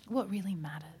life? What really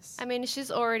matters. I mean,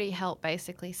 she's already helped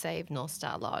basically save North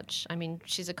Star Lodge. I mean,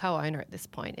 she's a co-owner at this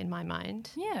point in my mind.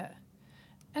 Yeah.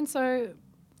 And so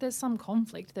there's some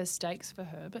conflict, there's stakes for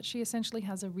her, but she essentially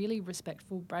has a really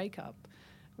respectful breakup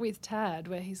with Tad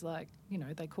where he's like,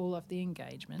 they call off the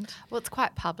engagement. Well, it's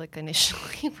quite public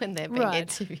initially when they're being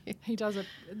interviewed.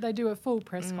 They do a full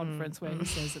press conference where he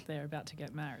says that they're about to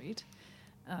get married.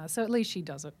 So at least she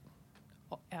does it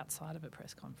outside of a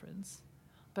press conference.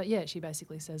 But yeah, she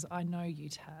basically says, I know you,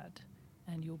 Tad,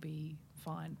 and you'll be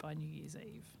fine by New Year's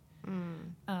Eve.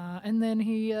 And then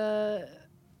he,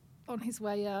 on his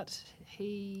way out,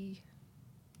 he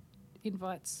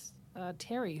invites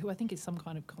Terry, who I think is some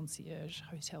kind of concierge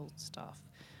hotel staff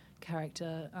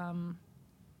character,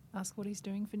 ask what he's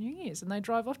doing for New Year's, and they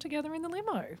drive off together in the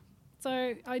limo.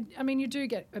 So, I mean, you do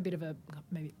get a bit of a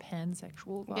maybe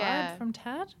pansexual vibe from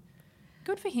Tad.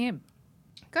 Good for him.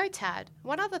 Go Tad.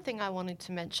 One other thing I wanted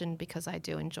to mention, because I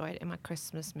do enjoy it in my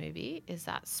Christmas movie, is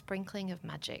that sprinkling of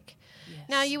magic. Yes.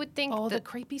 Now, you would think the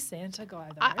creepy Santa guy,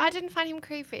 though. I didn't find him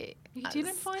creepy. You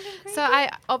didn't find him creepy? So,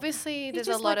 there's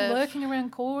just a lot of lurking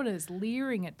around corners,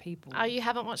 leering at people. Oh, you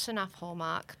haven't watched enough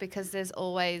Hallmark, because there's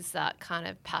always that kind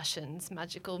of passions,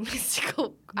 magical,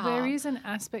 mystical. There is an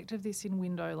aspect of this in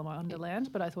Window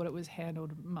Wonderland, but I thought it was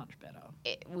handled much better.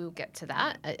 We'll get to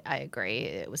that. I agree.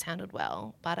 It was handled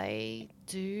well. But I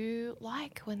do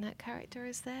like when that character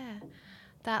is there.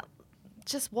 That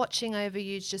just watching over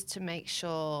you just to make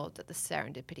sure that the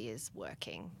serendipity is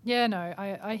working. Yeah, no,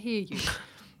 I hear you.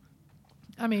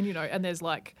 I mean, and there's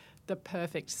like the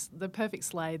perfect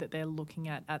sleigh that they're looking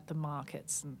at the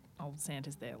markets, and old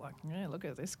Santa's there like, yeah, look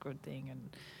at this good thing,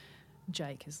 and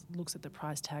Jake looks at the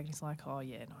price tag and he's like, oh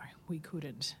yeah, no, we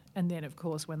couldn't. And then of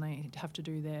course when they have to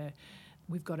do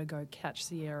we've got to go catch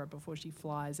Sierra before she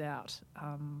flies out,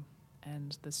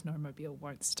 and the snowmobile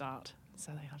won't start,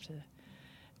 so they have to.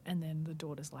 And then the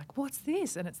daughter's like, what's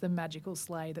this? And it's the magical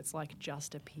sleigh that's like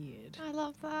just appeared. I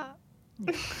love that.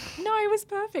 Yeah. No, it was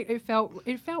perfect. It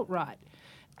felt right.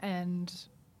 And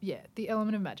yeah, the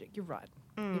element of magic, you're right.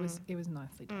 It was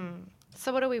nicely done.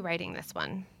 So what are we rating this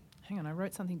one? Hang on, I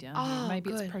wrote something down here.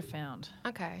 Maybe it's profound.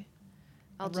 Okay.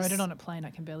 I wrote it on a plane. I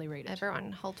can barely read it.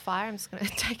 Everyone hold fire. I'm just going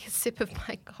to take a sip of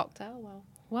my cocktail.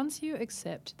 Once you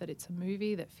accept that it's a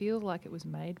movie that feels like it was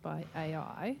made by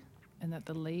AI, and that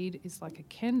the lead is like a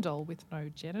Ken doll with no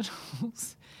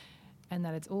genitals, and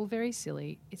that it's all very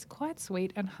silly, it's quite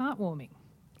sweet and heartwarming.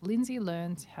 Lindsay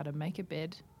learns how to make a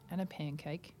bed and a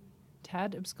pancake.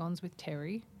 Tad absconds with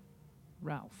Terry.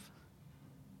 Ralph.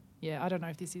 Yeah, I don't know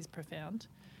if this is profound.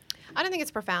 I don't think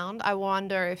it's profound. I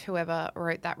wonder if whoever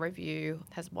wrote that review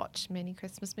has watched many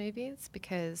Christmas movies,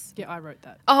 because... Yeah, I wrote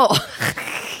that. Oh.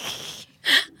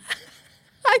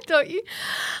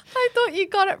 I thought you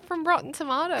got it from Rotten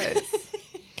Tomatoes.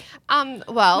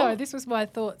 No, this was my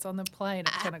thoughts on the plane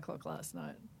at 10 o'clock last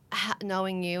night.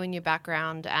 Knowing you and your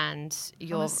background and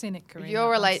your... I'm a cynic, Karina.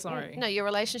 I'm sorry. No, your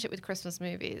relationship with Christmas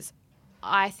movies,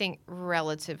 I think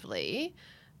relatively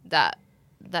that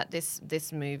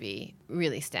this movie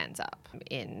really stands up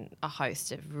in a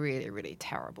host of really, really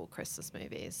terrible Christmas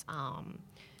movies.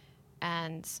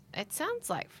 And it sounds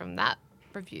like from that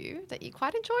review that you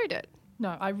quite enjoyed it.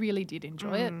 No, I really did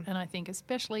enjoy it. And I think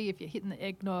especially if you're hitting the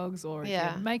eggnogs or if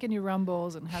you're making your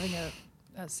rumbles and having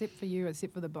a sip for you, a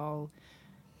sip for the bowl,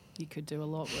 you could do a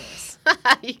lot worse.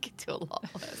 You could do a lot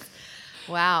worse.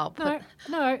 Wow.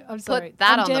 No, I'm sorry. Put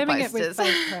that I'm on the damning posters. it with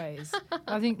fake praise.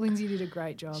 I think Lindsay did a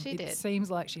great job. She did. It seems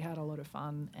like she had a lot of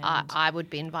fun. And I would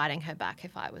be inviting her back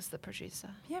if I was the producer.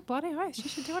 Yeah, bloody oath. She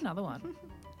should do another one.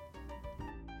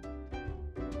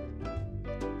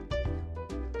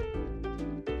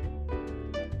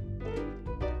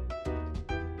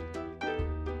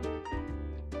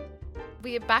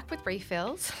 We are back with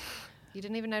refills. You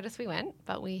didn't even notice we went,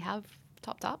 but we have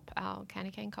topped up our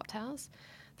candy cane cocktails.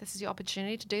 This is your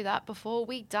opportunity to do that before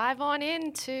we dive on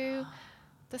into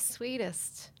the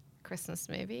sweetest Christmas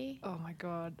movie. Oh my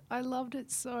God. I loved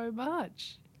it so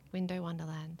much. Window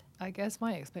Wonderland. I guess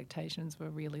my expectations were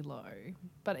really low,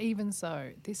 but even so,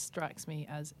 this strikes me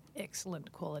as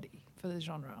excellent quality for the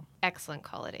genre. Excellent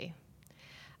quality.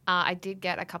 I did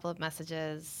get a couple of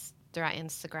messages through our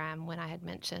Instagram when I had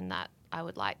mentioned that I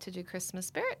would like to do Christmas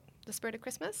Spirit, the Spirit of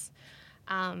Christmas,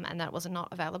 and that was not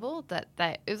available, that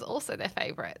it was also their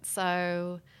favourite.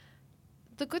 So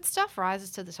the good stuff rises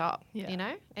to the top, Yeah. you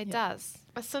know? It Yeah. does.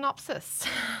 A synopsis.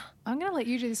 I'm going to let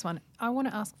you do this one. I want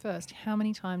to ask first, how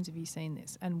many times have you seen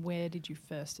this and where did you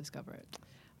first discover it?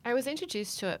 I was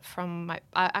introduced to it from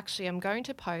I'm going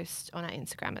to post on our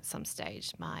Instagram at some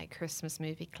stage my Christmas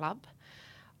movie club,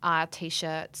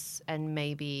 T-shirts and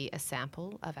maybe a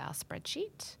sample of our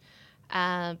spreadsheet.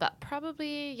 But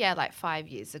probably, like 5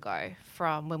 years ago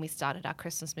from when we started our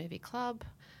Christmas movie club,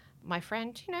 my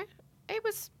friend, it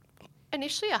was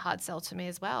initially a hard sell to me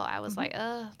as well. I was like,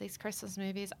 these Christmas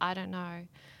movies, I don't know.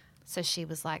 So she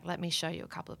was like, let me show you a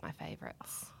couple of my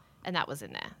favorites. And that was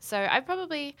in there. So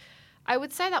I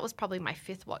would say that was probably my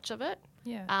fifth watch of it.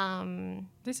 Yeah.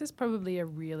 This is probably a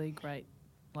really great,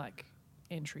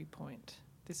 entry point.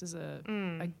 This is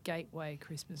a gateway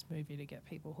Christmas movie to get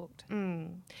people hooked.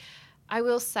 I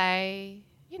will say,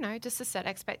 just to set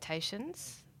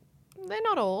expectations, they're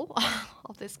not all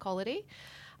of this quality,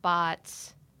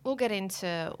 but we'll get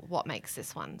into what makes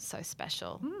this one so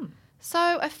special.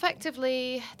 So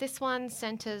effectively, this one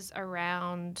centers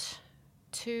around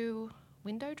 2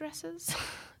 window dressers.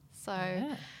 So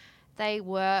they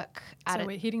work at So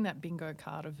we're hitting that bingo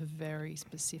card of a very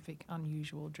specific,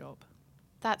 unusual job.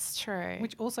 That's true.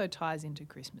 Which also ties into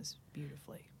Christmas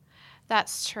beautifully.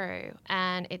 That's true.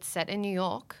 And it's set in New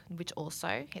York, which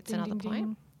also hits another point.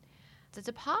 Ding. The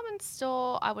department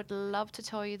store, I would love to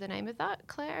tell you the name of that,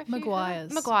 Claire.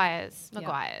 Maguire's.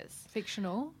 Maguire's.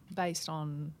 Fictional, based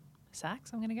on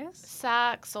Saks, I'm going to guess.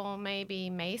 Saks or maybe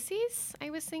Macy's, I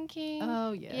was thinking.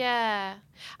 Oh, yeah. Yeah.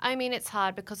 I mean, it's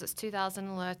hard because it's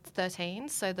 2013,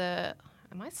 so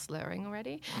am I slurring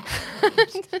already?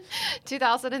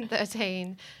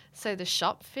 2013, so the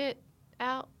shop fit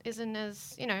out isn't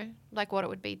as, like what it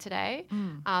would be today.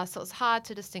 So it's hard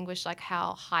to distinguish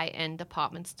how high-end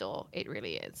department store it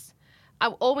really is.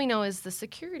 All we know is the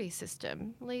security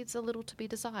system leaves a little to be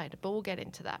desired, but we'll get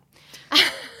into that.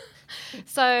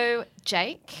 So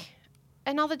Jake,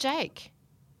 another Jake.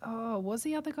 Oh, was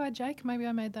the other guy Jake? Maybe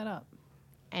I made that up.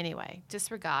 Anyway,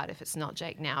 disregard if it's not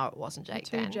Jake now, it wasn't Jake The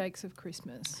two then. Jakes of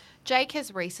Christmas. Jake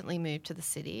has recently moved to the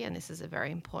city, and this is a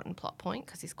very important plot point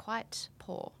because he's quite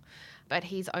poor. But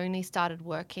he's only started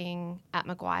working at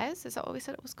Maguire's, is that what we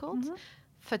said it was called?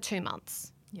 For 2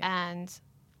 months. Yeah. And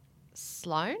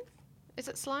Sloane, is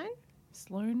it Sloane?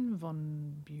 Sloane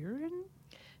von Buren?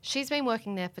 She's been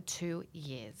working there for 2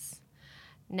 years.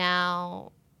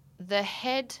 Now, the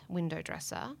head window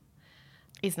dresser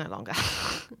is no longer.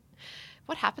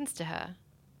 What happens to her?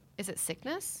 Is it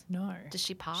sickness? No. Does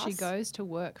she pass? She goes to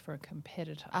work for a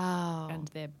competitor. Oh. And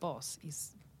their boss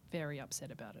is very upset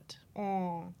about it.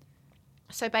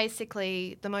 So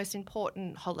basically, the most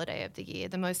important holiday of the year,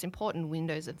 the most important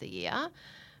windows of the year,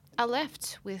 are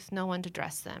left with no one to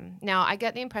dress them. Now, I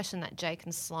get the impression that Jake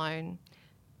and Sloane,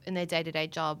 in their day-to-day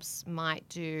jobs, might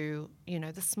do,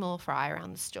 the small fry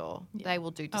around the store. Yeah. They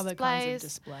will do displays. Other kinds of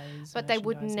displays. But they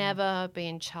would never be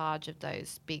in charge of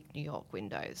those big New York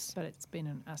windows. But it's been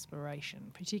an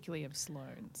aspiration, particularly of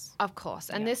Sloane's. Of course.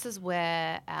 And this is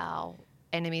where our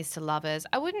enemies to lovers,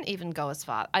 I wouldn't even go as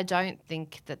far. I don't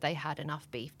think that they had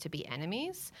enough beef to be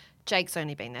enemies. Jake's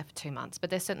only been there for 2 months, but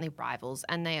they're certainly rivals,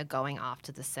 and they are going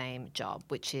after the same job,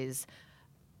 which is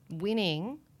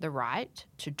winning the right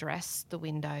to dress the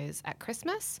windows at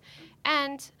Christmas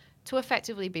and to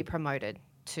effectively be promoted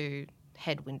to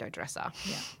head window dresser.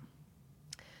 Yeah.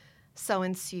 So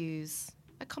ensues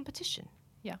a competition.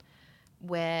 Yeah.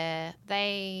 Where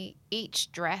they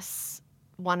each dress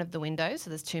one of the windows. So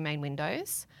there's 2 main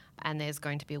windows, and there's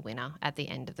going to be a winner at the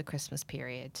end of the Christmas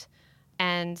period.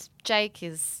 And Jake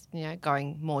is,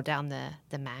 going more down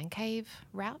the man cave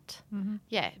route. Mm-hmm.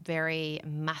 Yeah, very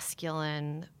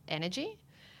masculine energy.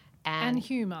 And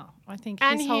humour. I think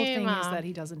his whole thing is that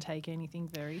he doesn't take anything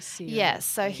very seriously. Yes,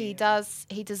 so he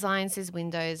designs his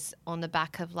windows on the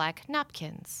back of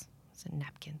napkins. So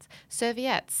napkins.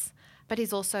 Serviettes. But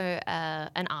he's also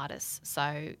an artist,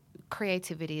 so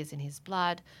creativity is in his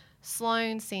blood.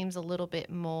 Sloane seems a little bit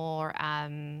more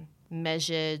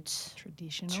measured.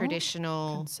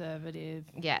 Traditional. Conservative.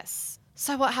 Yes.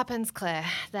 So what happens, Claire?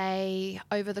 They,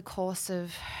 over the course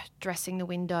of dressing the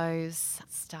windows,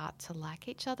 start to like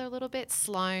each other a little bit.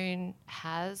 Sloane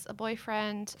has a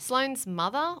boyfriend. Sloane's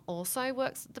mother also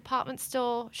works at the department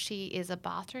store. She is a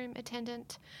bathroom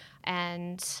attendant,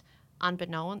 and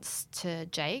unbeknownst to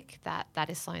Jake, that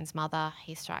is Sloane's mother,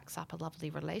 he strikes up a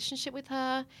lovely relationship with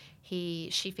her.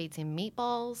 She feeds him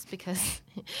meatballs because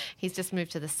he's just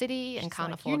moved to the city and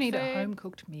can't afford food. You need a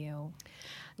home-cooked meal.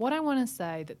 What I want to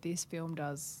say that this film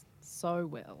does so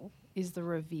well is the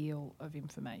reveal of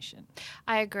information.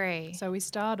 I agree. So we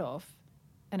start off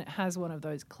and it has one of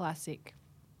those classic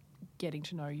getting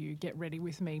to know you, get ready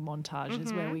with me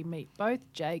montages where we meet both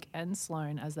Jake and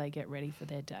Sloane as they get ready for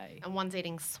their day. And one's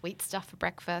eating sweet stuff for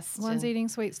breakfast. One's eating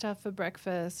sweet stuff for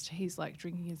breakfast. He's like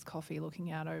drinking his coffee,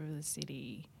 looking out over the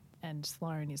city. And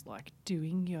Sloane is like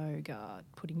doing yoga,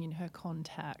 putting in her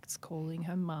contacts, calling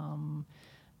her mum,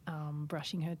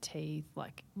 brushing her teeth.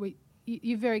 Like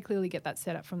you very clearly get that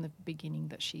set up from the beginning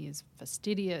that she is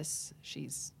fastidious,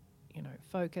 she's,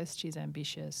 focused, she's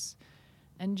ambitious.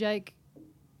 And Jake,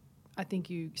 I think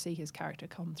you see his character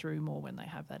come through more when they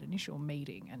have that initial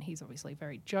meeting, and he's obviously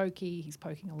very jokey. He's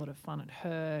poking a lot of fun at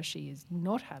her. She is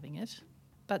not having it.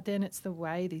 But then it's the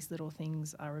way these little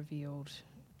things are revealed.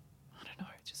 I don't know.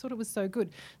 I just thought it was so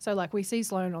good. So, like, we see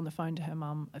Sloane on the phone to her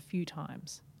mum a few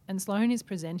times, and Sloane is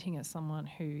presenting as someone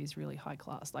who is really high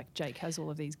class. Like, Jake has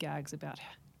all of these gags about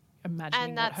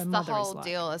imagining what her mother is like. And that's the whole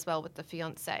deal as well with the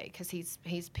fiancé, because he's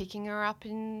picking her up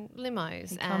in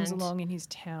limos. He comes along in his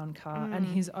town car, and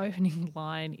his opening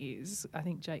line is, I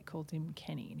think Jake called him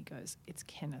Kenny, and he goes, "It's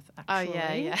Kenneth, actually."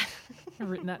 Oh, yeah. I've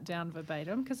written that down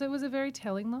verbatim because it was a very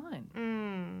telling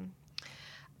line.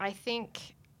 I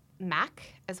think Mac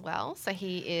as well. So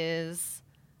he is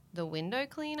the window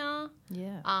cleaner.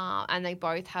 Yeah. And they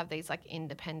both have these, like,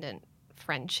 independent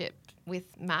friendship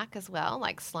with Mac as well,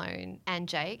 like Sloane and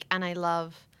Jake. And I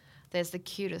love, there's the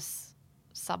cutest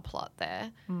subplot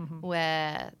there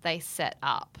where they set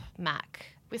up Mac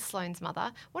with Sloane's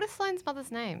mother. What is Sloane's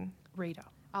mother's name? Rita.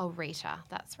 Oh, Rita,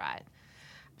 that's right.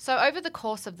 So over the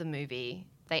course of the movie,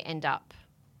 they end up,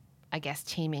 I guess,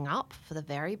 teaming up for the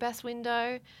very best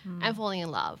window and falling in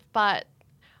love. But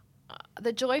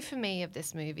the joy for me of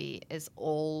this movie is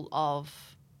all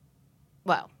of,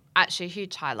 well, actually a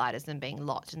huge highlight is them being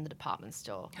locked in the department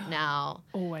store. Now,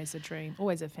 Always a dream,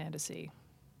 always a fantasy.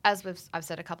 as I've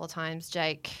said a couple of times,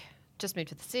 Jake just moved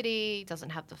to the city, doesn't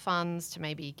have the funds to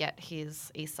maybe get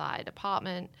his East Side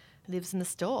apartment, lives in the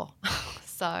store.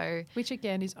 So, which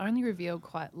again is only revealed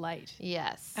quite late.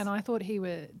 yes. And I thought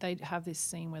they'd have this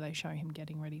scene where they show him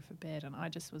getting ready for bed, and I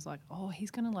just was like, oh,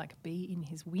 he's going to like be in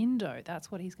his window.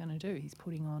 That's what he's going to do. He's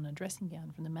putting on a dressing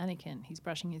gown from the mannequin. He's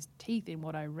brushing his teeth in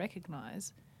what I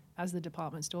recognise as the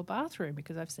department store bathroom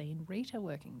because I've seen Rita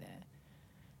working there.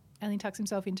 And he tucks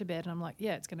himself into bed, and I'm like,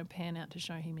 yeah, it's going to pan out to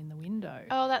show him in the window.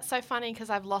 Oh, that's so funny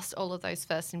because I've lost all of those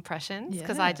first impressions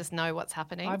because Yeah. I just know what's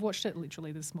happening. I've watched it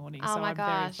literally this morning, Oh so my I'm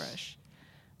gosh. very fresh.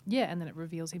 Yeah, and then it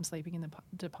reveals him sleeping in the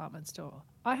department store.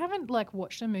 I haven't like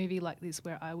watched a movie like this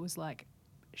where I was like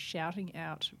shouting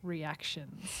out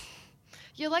reactions.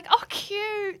 You're like, oh,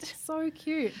 cute. So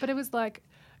cute. But it was like,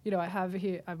 I have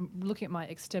here, I'm looking at my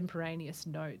extemporaneous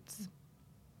notes.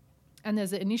 And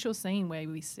there's an initial scene where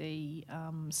we see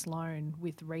Sloane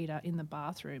with Rita in the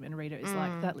bathroom, and Rita is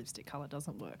like, that lipstick colour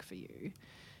doesn't work for you.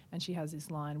 And she has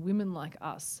this line, women like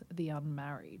us, the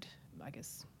unmarried. I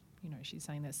guess, she's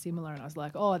saying they're similar. And I was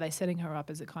like, oh, are they setting her up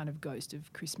as a kind of ghost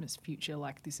of Christmas future,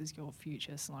 like this is your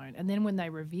future, Sloane? And then when they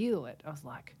reveal it, I was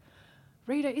like,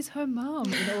 Rita is her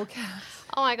mum in all caps.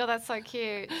 Oh my God, that's so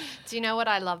cute. Do you know what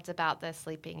I loved about their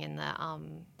sleeping in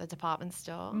the department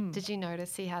store? Did you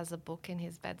notice he has a book in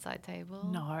his bedside table?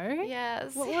 No?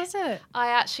 Yes. What was it?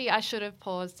 I should have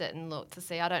paused it and looked to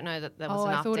see. I don't know that there was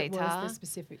enough I thought detail. it was the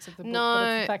specifics of the book, No. but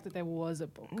it's the fact that there was a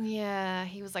book. Yeah,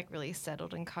 he was like really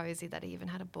settled and cozy that he even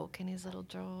had a book in his little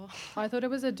drawer. I thought it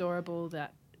was adorable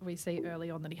that we see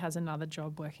early on that he has another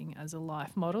job working as a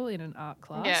life model in an art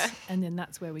class. Yeah. And then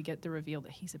that's where we get the reveal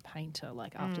that he's a painter.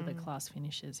 Like after the class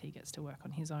finishes, he gets to work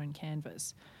on his own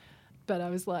canvas. But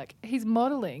I was like, he's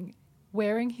modelling,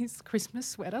 wearing his Christmas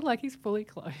sweater, like he's fully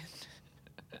clothed.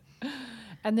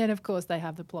 And then, of course, they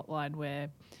have the plot line where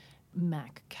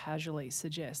Mac casually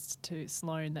suggests to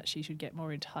Sloane that she should get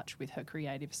more in touch with her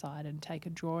creative side and take a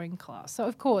drawing class. So,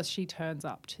 of course, she turns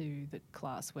up to the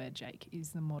class where Jake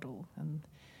is the model, and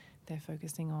they're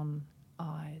focusing on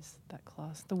eyes, that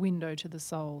class, the window to the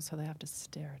soul, so they have to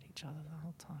stare at each other the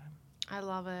whole time. I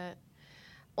love it.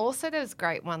 Also, there's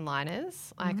great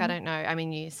one-liners. Like, I don't know. I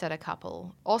mean, you said a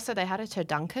couple. Also, they had a to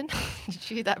Duncan. Did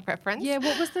you hear that reference? Yeah,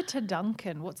 what was the to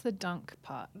Duncan? What's the dunk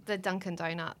part? The Dunkin'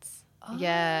 Donuts.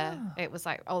 Yeah, it was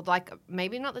like,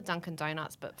 maybe not the Dunkin'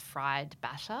 Donuts, but fried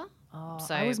batter. Oh,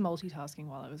 So- I was multitasking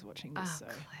while I was watching this, Oh, so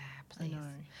Claire, I please. know.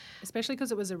 Especially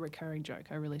because it was a recurring joke.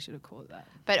 I really should have caught that.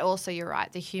 But also, you're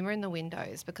right, the humour in the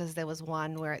windows, because there was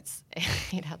one where it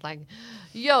had like,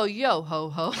 yo, yo, ho,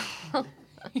 ho.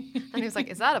 And he was like,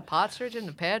 is that a partridge in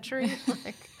the pear tree?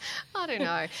 Like, I don't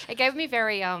know. It gave me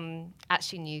very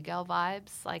Actually New Girl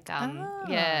vibes. Like,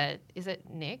 yeah, is it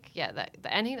Nick? Yeah,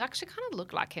 and he actually kind of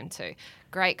looked like him too.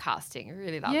 Great casting.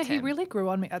 Really loved him. Yeah, he really grew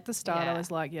on me. At the start, Yeah. I was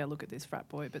like, yeah, look at this frat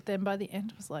boy. But then by the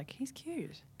end, I was like, he's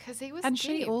cute. Because he was And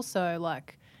cute. she also,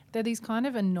 like, They're these kind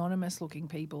of anonymous-looking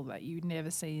people that you'd never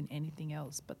see in anything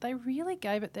else, but they really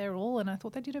gave it their all, and I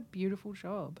thought they did a beautiful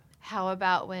job. How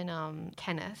about when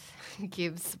Kenneth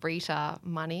gives Rita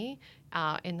money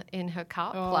in her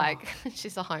cup? Oh. Like,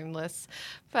 she's a homeless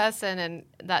person, and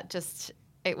that just,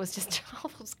 it was just, I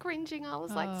was cringing. I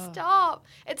was like, stop.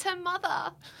 It's her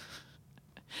mother.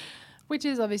 Which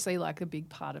is obviously like a big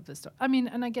part of the story. I mean,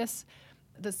 and I guess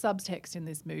the subtext in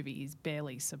this movie is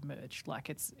barely submerged. Like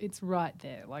it's right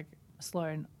there. Like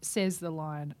Sloane says the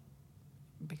line,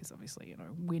 because obviously, you know,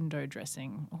 window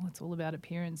dressing, it's all about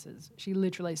appearances. She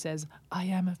literally says, I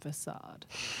am a facade.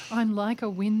 I'm like a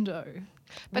window.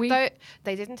 But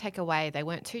they didn't take away, they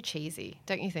weren't too cheesy,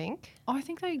 don't you think? I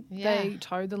think they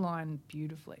towed the line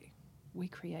beautifully. We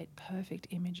create perfect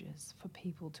images for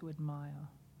people to admire.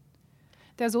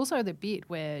 There's also the bit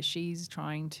where she's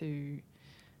trying to,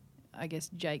 I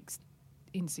guess Jake's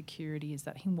insecurity is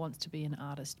that he wants to be an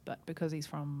artist, but because he's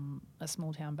from a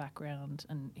small town background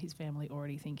and his family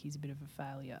already think he's a bit of a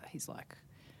failure, he's like,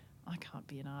 I can't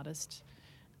be an artist.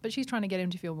 But she's trying to get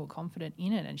him to feel more confident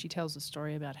in it, and she tells a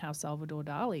story about how Salvador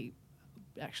Dali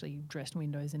actually dressed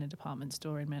windows in a department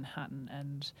store in Manhattan,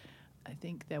 and I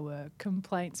think there were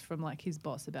complaints from like his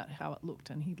boss about how it looked,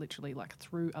 and he literally like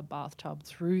threw a bathtub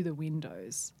through the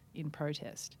windows in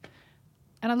protest.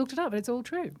 And I looked it up, and it's all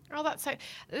true. Oh, that's so.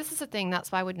 This is the thing.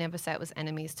 That's why I would never say it was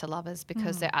enemies to lovers,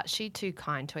 because they're actually too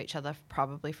kind to each other,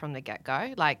 probably from the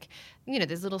get-go. Like, you know,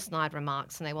 there's little snide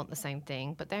remarks, and they want the same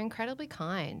thing, but they're incredibly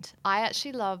kind. I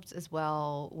actually loved as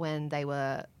well when they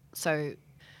were so.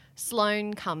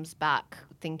 Sloane comes back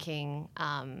thinking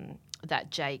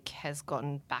that Jake has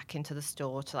gotten back into the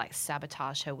store to like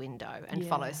sabotage her window, and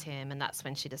follows him, and that's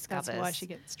when she discovers. That's why she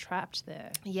gets trapped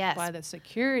there. Yes. By the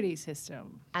security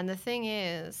system. And the thing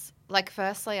is, like,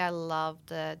 firstly, I love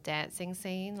the dancing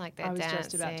scene. Like, they're dancing. I was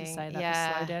just about to say that.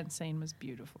 The slow dance scene was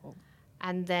beautiful.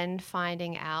 And then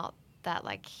finding out that,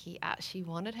 like, he actually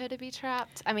wanted her to be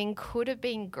trapped. I mean, could have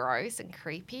been gross and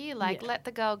creepy. Like, let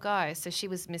the girl go. So she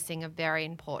was missing a very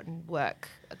important a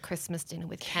Christmas dinner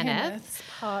with Kenneth's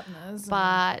partners.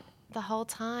 But the whole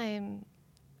time,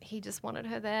 he just wanted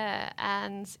her there.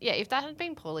 And, yeah, if that had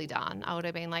been poorly done, I would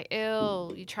have been like,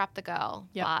 ew, you trapped the girl.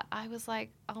 Yep. But I was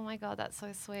like, oh, my God, that's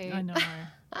so sweet. I know.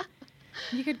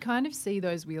 You could kind of see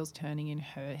those wheels turning in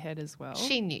her head as well.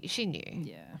 She knew.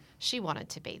 Yeah. She wanted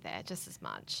to be there just as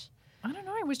much. I don't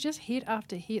know. It was just hit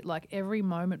after hit. Like, every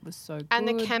moment was so good. And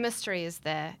the chemistry is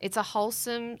there. It's a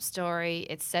wholesome story.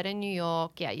 It's set in New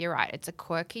York. Yeah, you're right. It's a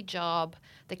quirky job.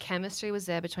 The chemistry was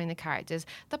there between the characters.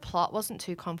 The plot wasn't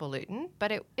too convoluted,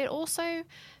 but it also,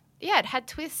 it had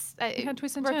twists. It had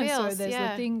twists and turns. So there's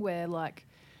the thing where, like,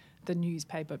 the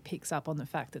newspaper picks up on the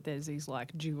fact that there's these,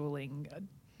 like, dueling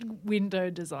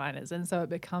window designers, and so it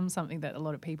becomes something that a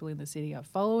lot of people in the city are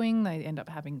following. They end up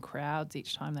having crowds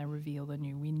each time they reveal the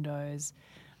new windows.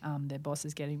 Their boss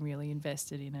is getting really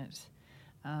invested in it,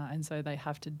 and so they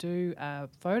have to do a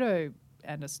photo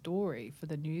and a story for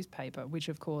the newspaper, which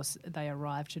of course they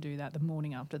arrive to do that the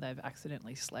morning after they've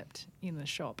accidentally slept in the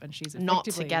shop, and she's not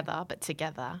together but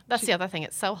together. That's the other thing.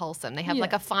 It's so wholesome. They have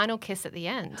like a final kiss at the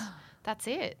end. That's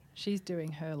it. She's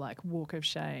doing her like walk of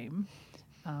shame.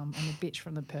 And the bitch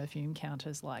from the perfume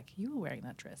counter's like, you were wearing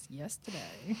that dress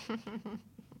yesterday.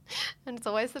 And it's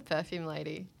always the perfume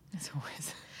lady. It's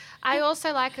always. I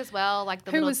also like as well, like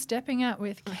who was stepping out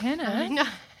with Kenneth. I know.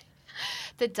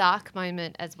 The dark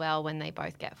moment as well when they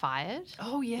both get fired.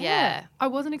 Oh, yeah. Yeah. I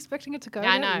wasn't expecting it to go there.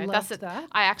 I know. That.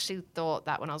 I actually thought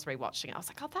that when I was rewatching it. I was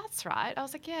like, oh, that's right. I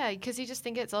was like, yeah, because you just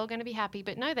think it's all going to be happy.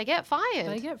 But no, they get fired.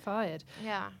 They get fired.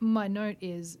 Yeah. My note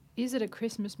is it a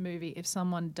Christmas movie if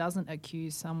someone doesn't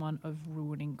accuse someone of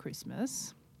ruining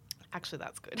Christmas? Actually,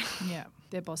 that's good. Yeah.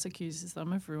 Their boss accuses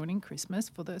them of ruining Christmas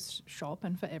for the shop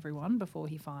and for everyone before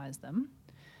he fires them.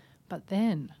 But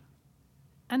then...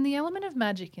 And the element of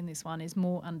magic in this one is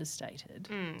more understated.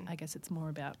 I guess it's more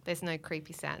about... There's no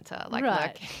creepy Santa like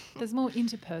right. There's more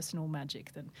interpersonal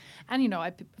magic than... And, you know,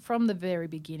 from the very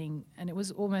beginning, and it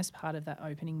was almost part of that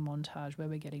opening montage where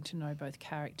we're getting to know both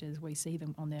characters, we see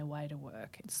them on their way to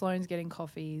work. Sloane's getting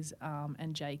coffees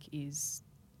and Jake is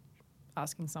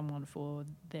asking someone for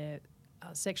their...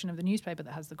 section of the newspaper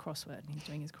that has the crossword, and he's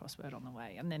doing his crossword on the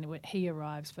way. And then he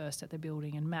arrives first at the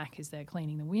building, and Mac is there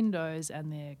cleaning the windows,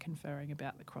 and they're conferring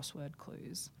about the crossword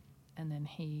clues. And then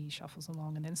he shuffles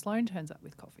along, and then Sloane turns up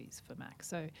with coffees for Mac.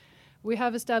 So we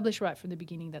have established right from the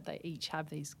beginning that they each have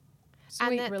these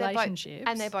sweet relationships.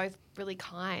 And they're both really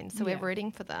kind, so we're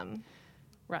rooting for them.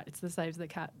 Right, it's the save the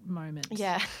cat moment.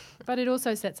 Yeah. But it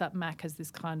also sets up Mac as this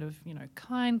kind of,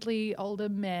 kindly older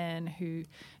man who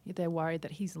they're worried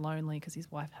that he's lonely because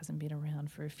his wife hasn't been around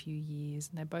for a few years,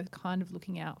 and they're both kind of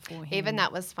looking out for him. Even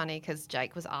that was funny because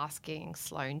Jake was asking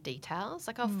Sloane details,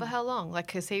 like, for how long? Like,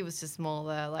 because he was just more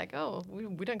the, like,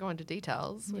 we don't go into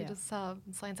details. We Yeah. just,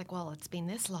 Sloane's like, well, it's been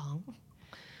this long.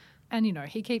 And,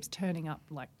 he keeps turning up,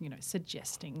 like,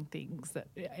 suggesting things that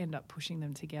end up pushing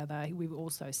them together. We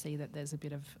also see that there's a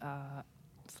bit of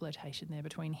flirtation there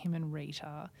between him and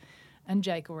Rita. And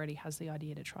Jake already has the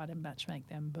idea to try to matchmake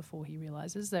them before he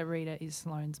realises that Rita is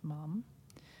Sloane's mum.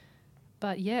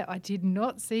 But, yeah, I did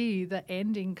not see the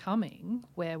ending coming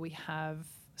where we have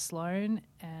Sloane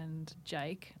and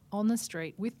Jake on the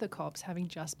street with the cops having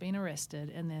just been arrested,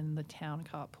 and then the town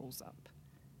car pulls up.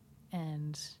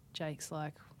 And Jake's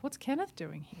like, what's Kenneth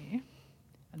doing here?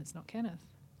 And it's not Kenneth.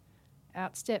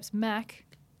 Out steps Mac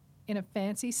in a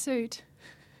fancy suit.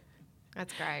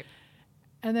 That's great.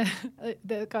 And then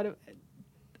they're kind of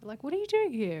like, what are you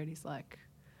doing here? And he's like,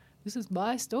 this is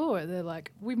my store. And they're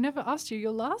like, we've never asked you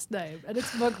your last name. And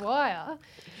it's Maguire.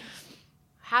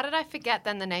 How did I forget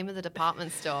then the name of the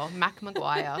department store? Mac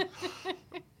Maguire.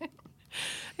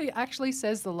 He actually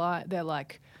says the line. They're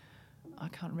like, I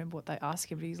can't remember what they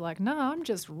ask him, but he's like, no, I'm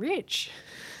just rich.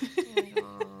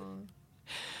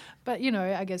 But,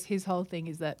 I guess his whole thing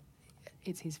is that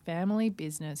it's his family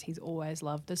business. He's always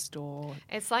loved the store.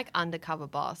 It's like Undercover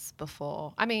Boss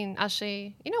before. I mean,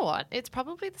 actually, you know what? It's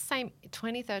probably the same.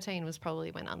 2013 was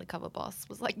probably when Undercover Boss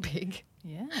was like big.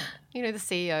 Yeah. The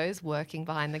CEOs working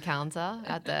behind the counter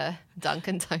at the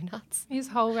Dunkin' Donuts. His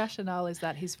whole rationale is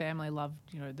that his family loved,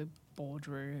 the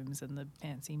boardrooms and the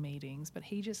fancy meetings, but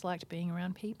he just liked being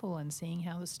around people and seeing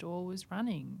how the store was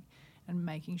running and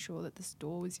making sure that the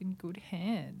store was in good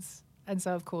hands. And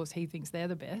so, of course, he thinks they're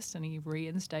the best, and he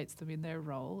reinstates them in their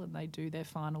role, and they do their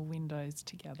final windows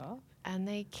together. And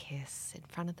they kiss in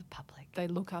front of the public. They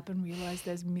look up and realise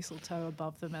there's mistletoe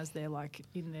above them as they're like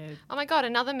in their... Oh my God,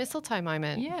 another mistletoe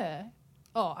moment. Yeah.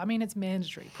 Oh, I mean, it's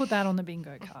mandatory. Put that on the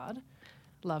bingo card.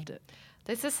 Loved it.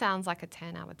 This just sounds like a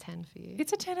 10 out of 10 for you.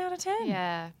 It's a 10 out of 10.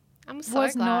 Yeah. I'm so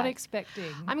Was glad. not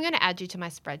expecting. I'm going to add you to my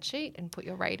spreadsheet and put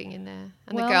your rating in there.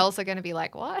 And Well, the girls are going to be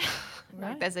like, what? Right.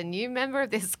 Like, there's a new member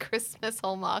of this Christmas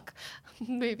Hallmark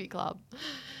movie club.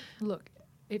 Look,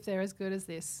 if they're as good as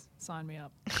this, sign me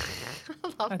up.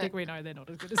 I I think we know they're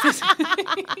not as good as this.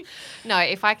 No,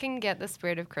 if I can get the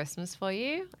Spirit of Christmas for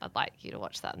you, I'd like you to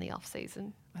watch that in the off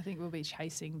season. I think we'll be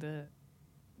chasing the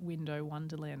window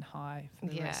Wonderland high for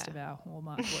the rest Yeah. of our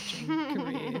Hallmark watching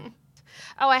career.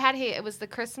 Oh, I had here, it was the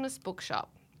Christmas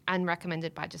Bookshop and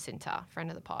recommended by Jacinta, friend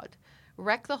of the pod.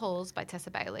 Wreck the Halls by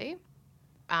Tessa Bailey,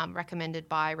 recommended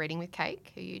by Reading with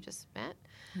Cake, who you just met.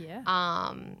 Yeah.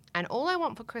 And All I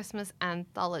Want for Christmas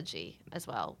Anthology as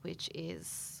well, which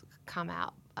is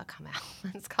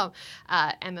it's come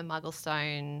Emma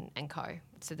Mugglestone and co.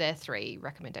 So they're 3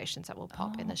 recommendations that will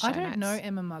pop in the show I don't notes. know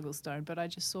Emma Mugglestone, but I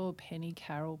just saw Penny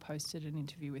Carroll posted an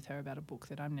interview with her about a book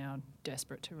that I'm now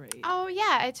desperate to read. Oh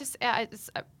yeah, it's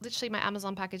literally my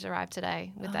Amazon package arrived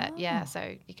today with that. Yeah, Oh.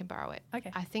 so you can borrow it.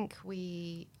 Okay. I think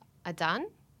we are done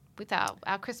with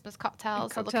our Christmas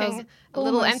cocktails. Are Cocktails looking a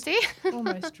little almost- empty.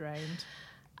 Almost drained.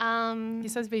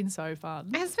 This has been so fun.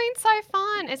 It's been so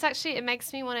fun. It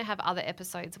makes me want to have other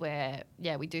episodes where,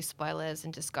 we do spoilers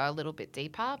and just go a little bit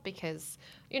deeper because,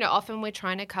 often we're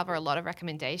trying to cover a lot of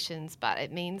recommendations, but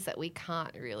it means that we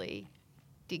can't really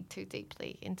dig too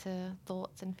deeply into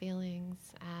thoughts and feelings,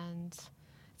 and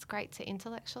it's great to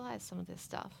intellectualize some of this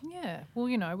stuff. Yeah. Well,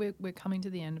 we're coming to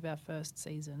the end of our first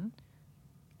season.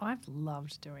 I've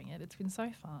loved doing it. It's been so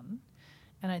fun.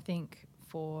 And I think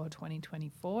for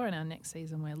 2024 and our next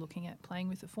season, we're looking at playing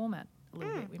with the format a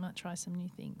little bit. We might try some new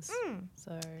things.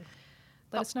 So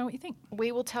let us know what you think.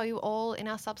 We will tell you all in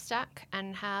our Substack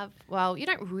and you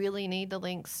don't really need the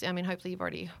links. I mean, hopefully you've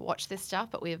already watched this stuff,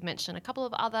 but we have mentioned a couple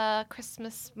of other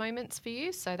Christmas moments for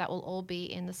you. So that will all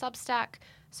be in the Substack.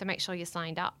 So make sure you're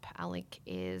signed up. Our link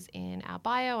is in our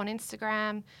bio on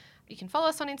Instagram. You can follow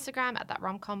us on Instagram at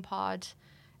 @romcompod.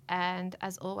 And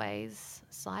as always,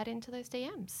 slide into those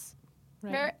DMs.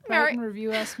 Rate Merry- and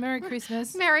review us. Merry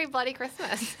Christmas. Merry bloody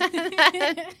Christmas.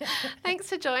 Thanks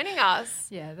for joining us.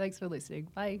 Yeah, thanks for listening.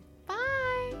 Bye. Bye.